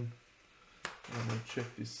 7. I'm going to check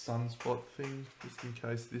this sunspot thing just in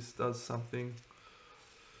case this does something.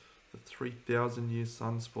 The 3,000 year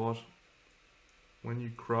sunspot. When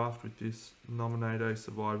you craft with this, nominate a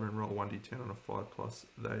survivor and roll 1d10 on a 5+.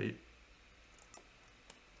 They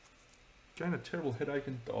gain a terrible headache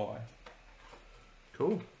and die.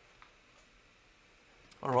 Cool.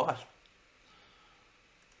 Alright.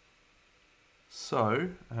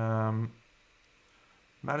 So,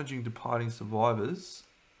 managing departing survivors,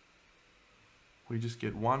 we just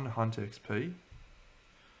get 1 Hunt XP.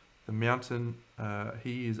 The mountain,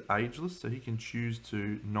 he is ageless, so he can choose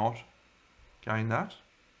to not gain that.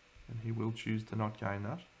 And he will choose to not gain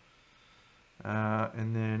that.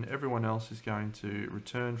 And then everyone else is going to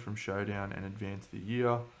return from Showdown and advance the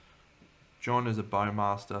year. John is a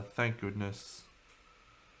Bowmaster, thank goodness.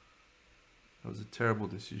 It was a terrible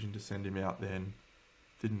decision to send him out then.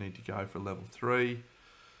 Didn't need to go for level 3.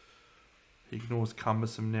 He ignores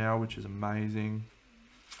Cumbersome now, which is amazing.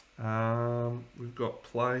 We've got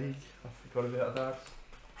Plague. I forgot about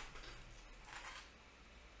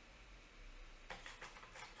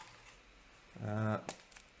that.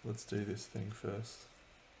 Let's do this thing first.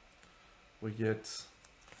 We get...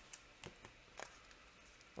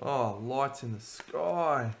 Oh, lights in the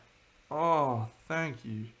sky. Oh, thank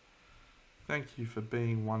you. Thank you for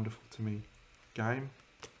being wonderful to me, game.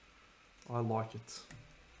 I like it.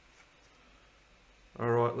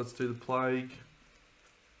 Alright, let's do the Plague.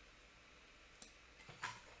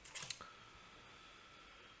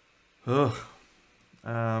 Ugh.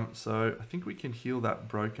 So I think we can heal that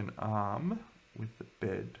broken arm with the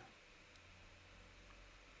bed.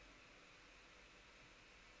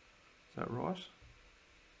 Is that right?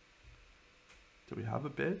 Do we have a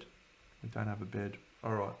bed? We don't have a bed.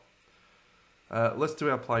 Alright. Let's do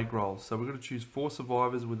our plague rolls. So we're going to choose 4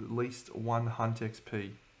 survivors with at least 1 hunt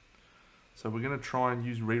XP. So we're going to try and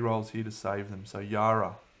use rerolls here to save them. So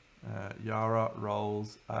Yara. Yara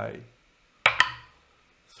rolls a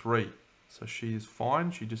 3. So she is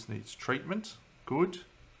fine. She just needs treatment. Good.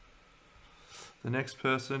 The next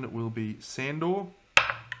person will be Sandor.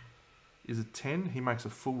 Is a 10. He makes a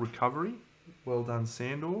full recovery. Well done,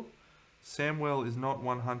 Sandor. Samwell is not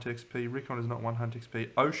 1 hunt XP. Rickon is not 1 hunt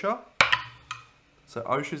XP. Osha. So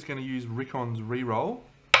Osha's going to use Rickon's reroll.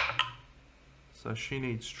 So she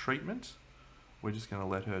needs treatment. We're just going to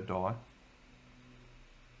let her die.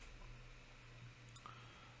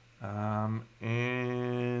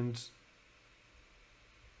 And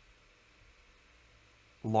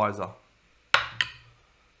Liza.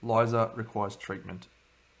 Liza requires treatment.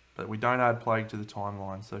 But we don't add plague to the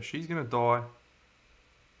timeline. So she's going to die.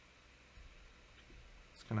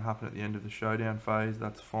 It's going to happen at the end of the showdown phase.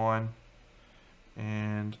 That's fine.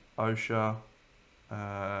 And Osha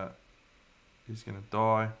is going to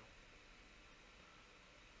die.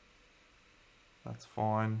 That's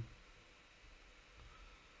fine.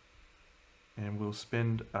 And we'll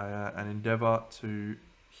spend an endeavour to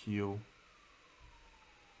heal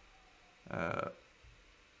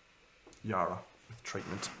Yara with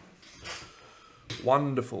treatment.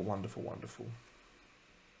 Wonderful, wonderful, wonderful.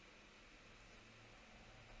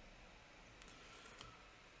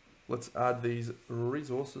 Let's add these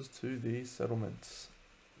resources to the settlements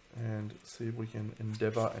and see if we can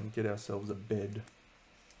endeavour and get ourselves a bed.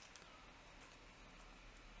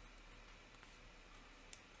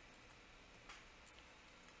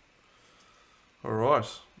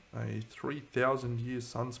 Alright, a 3,000-year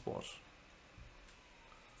sunspot.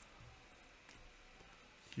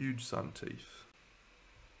 Huge sun teeth.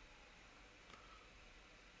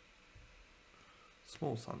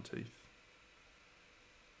 Small sun teeth.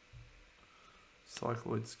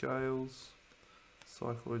 Cycloid scales.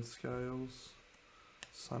 Cycloid scales.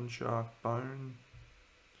 Sun shark bone.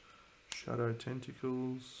 Shadow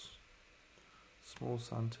tentacles. Small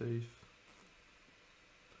sun teeth.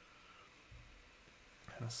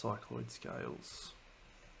 And a cycloid scales.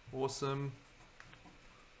 Awesome.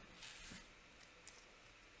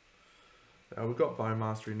 We've got bone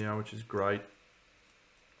mastery now, which is great.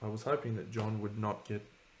 I was hoping that John would not get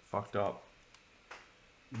fucked up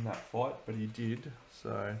in that fight, but he did.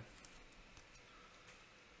 So,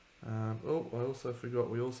 oh, I also forgot.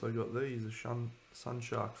 We also got these: a sun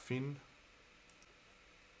shark fin,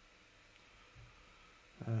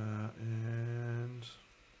 and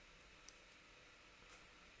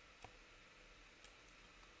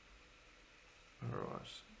alright,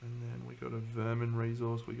 and then we got a vermin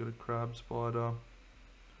resource, we got a crab spider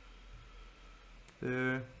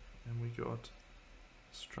there, and we got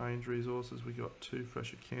strange resources, we got 2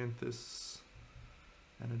 fresh acanthus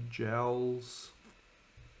and a jowls,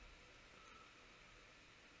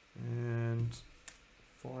 and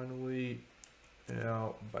finally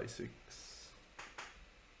our basics.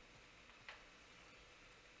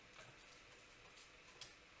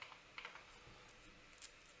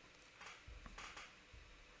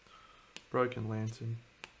 Broken lantern,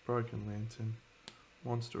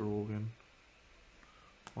 monster organ,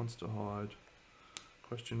 monster hide,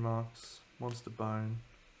 question marks, monster bone,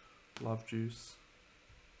 love juice,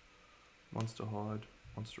 monster hide,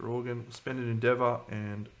 monster organ. We'll spend an endeavour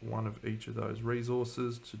and 1 of each of those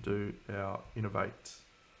resources to do our innovate.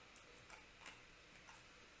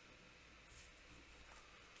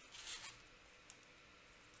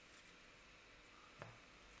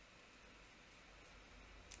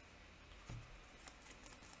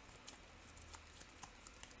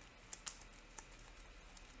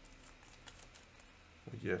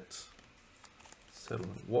 get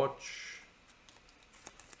settlement watch,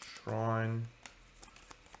 shrine,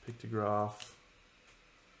 pictograph,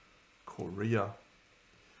 Korea.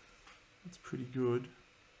 That's pretty good.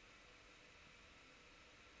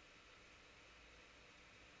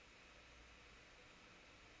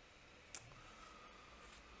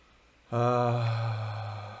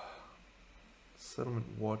 Settlement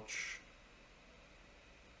watch.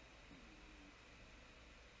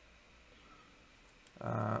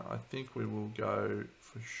 I think we will go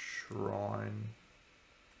for shrine.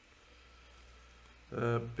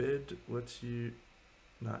 Bed lets you...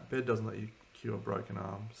 No, bed doesn't let you cure broken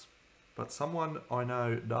arms. But someone I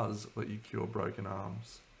know does let you cure broken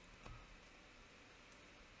arms.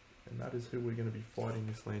 And that is who we're going to be fighting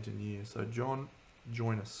this Lantern Year. So John,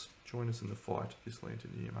 join us. Join us in the fight this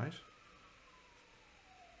Lantern Year, mate.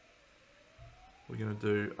 We're going to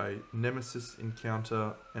do a Nemesis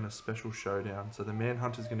encounter and a special showdown. So the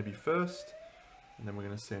Manhunter's going to be first. And then we're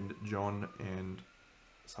going to send John and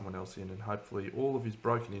someone else in. And hopefully all of his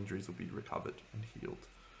broken injuries will be recovered and healed.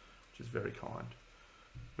 Which is very kind.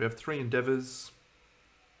 We have 3 endeavors.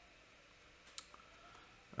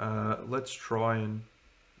 Let's try and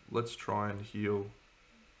heal.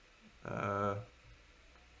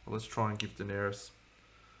 Let's try and give Daenerys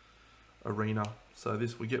Arena. So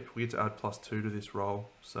this we get to add +2 to this roll.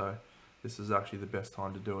 So this is actually the best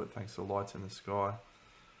time to do it, thanks to lights in the sky.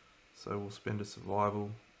 So we'll spend a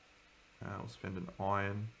survival. We'll spend an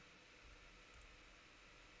iron.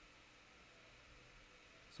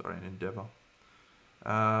 Sorry, an endeavor.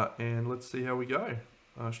 And let's see how we go.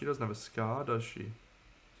 She doesn't have a scar, does she?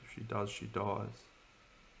 If she does, she dies.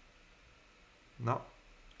 No.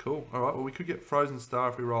 Cool. Alright, well we could get Frozen Star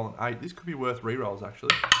if we roll an 8. This could be worth rerolls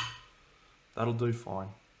actually. That'll do fine.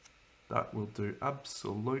 That will do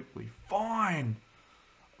absolutely fine.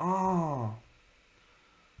 Oh.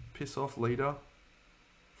 Piss off, leader.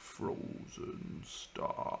 Frozen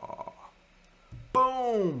Star.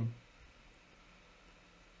 Boom!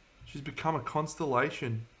 She's become a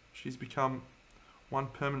constellation. She's become 1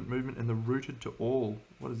 permanent movement and the rooted to all.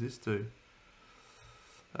 What does this do?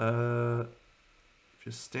 If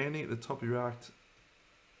you're standing at the top of your act,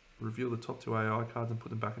 reveal the top 2 AI cards and put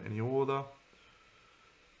them back in any order.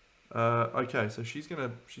 Okay, so she's gonna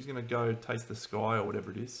go taste the sky or whatever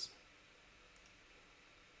it is.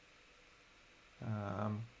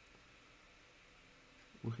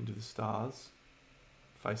 Look into the stars.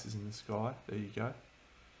 Faces in the sky. There you go.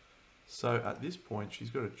 So at this point, she's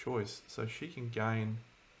got a choice. So she can gain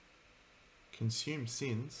consume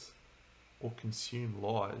sins or consume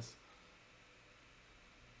lies.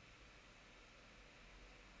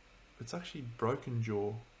 It's actually Broken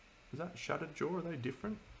Jaw. Is that Shattered Jaw? Are they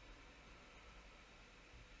different?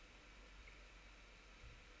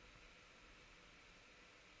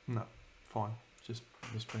 No, fine. Just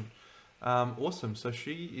misprint. Awesome. So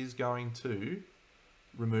she is going to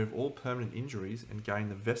remove all permanent injuries and gain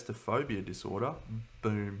the Vestophobia disorder.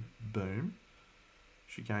 Boom, boom.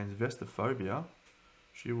 She gains Vestophobia.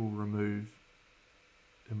 She will remove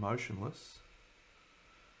Emotionless.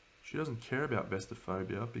 She doesn't care about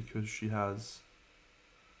Vestophobia because she has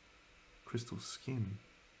Crystal Skin.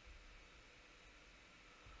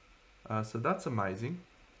 So that's amazing.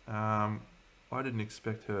 I didn't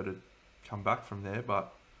expect her to come back from there,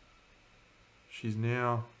 but she's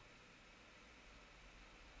now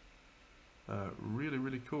really,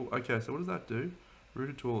 really cool. Okay, so what does that do?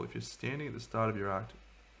 Rooted to all. If you're standing at the start of your act.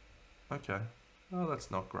 Okay. Oh,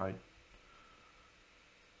 that's not great.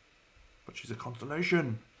 But she's a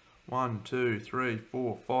constellation. 1, 2, 3,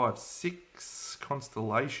 4, 5, 6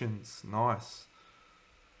 constellations. Nice.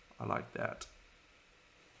 I like that.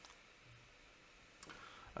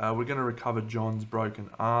 We're going to recover John's broken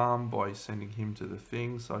arm by sending him to the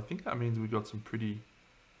thing. So I think that means we've got some pretty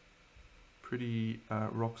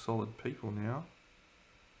rock solid people now.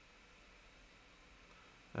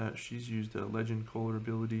 She's used a Legend Caller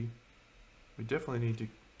ability. We definitely need to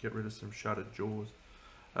get rid of some Shattered Jaws.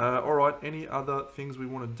 Alright, any other things we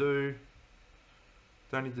want to do?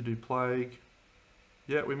 Don't need to do Plague.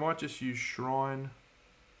 Yeah, we might just use Shrine.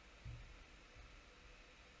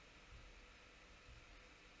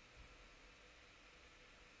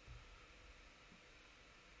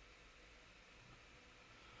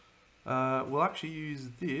 We'll actually use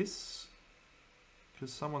this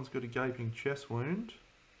because someone's got a gaping chest wound.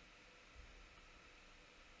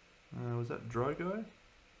 Was that Drogo?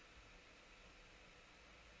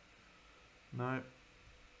 No.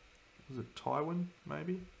 Was it Tywin,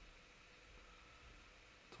 maybe?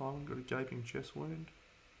 Tywin got a gaping chest wound.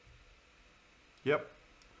 Yep.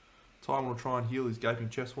 Tywin will try and heal his gaping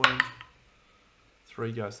chest wound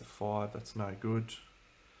 3 goes to 5. That's no good.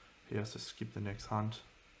 He has to skip the next hunt.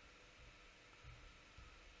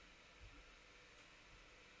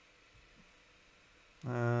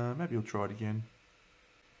 Maybe he'll try it again.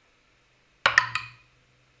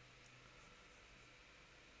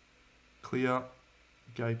 Clear.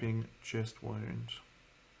 Gaping chest wound.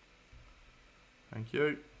 Thank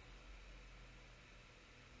you.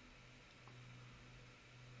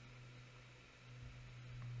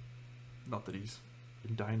 Not that he's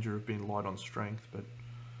in danger of being light on strength, but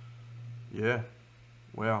yeah.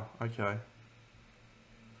 Wow, okay.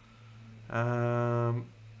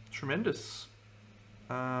 Tremendous.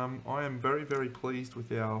 I am very, very pleased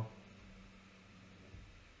with our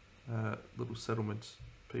little settlement,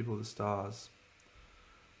 People of the Stars.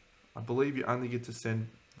 I believe you only get to send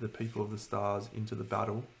the People of the Stars into the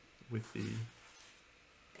battle with the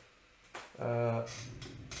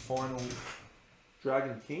final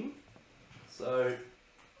Dragon King. So, I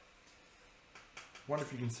wonder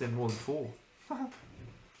if you can send more than 4. I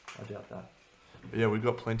doubt that. But yeah, we've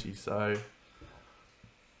got plenty, so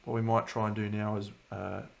what we might try and do now is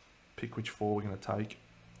pick which 4 we're going to take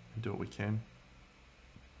and do what we can.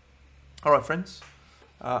 Alright friends,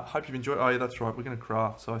 hope you've enjoyed. Oh yeah, that's right, we're going to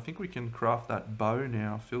craft. So I think we can craft that bow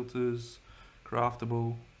now. Filters,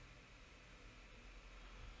 craftable.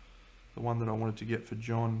 The one that I wanted to get for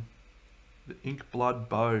John. The Ink Blood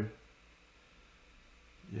bow.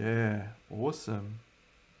 Yeah, awesome.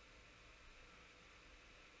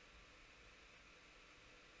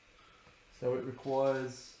 So it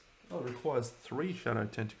requires 3 shadow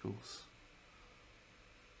tentacles.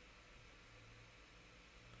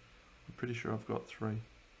 I'm pretty sure I've got 3.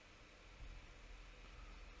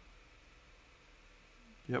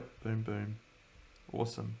 Yep, boom boom.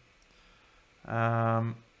 Awesome.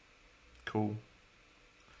 Cool.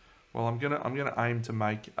 Well, I'm gonna aim to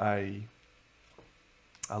make a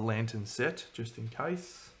lantern set just in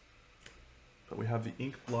case. But we have the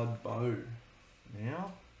Ink Blood bow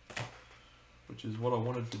now, which is what I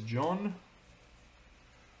wanted for John.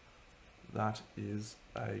 That is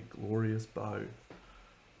a glorious bow.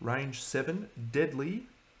 Range 7, deadly,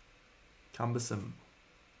 cumbersome.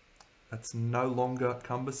 That's no longer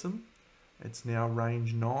cumbersome. It's now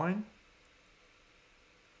range 9.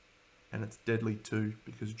 And it's deadly too,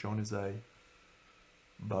 because John is a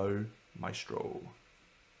bow maestro.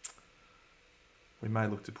 We may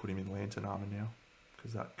look to put him in lantern armor now,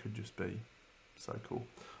 because that could just be so cool.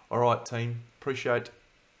 Alright team, appreciate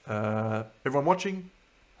everyone watching.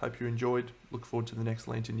 Hope you enjoyed. Look forward to the next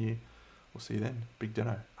lantern year. We'll see you then. Big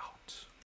Deno out.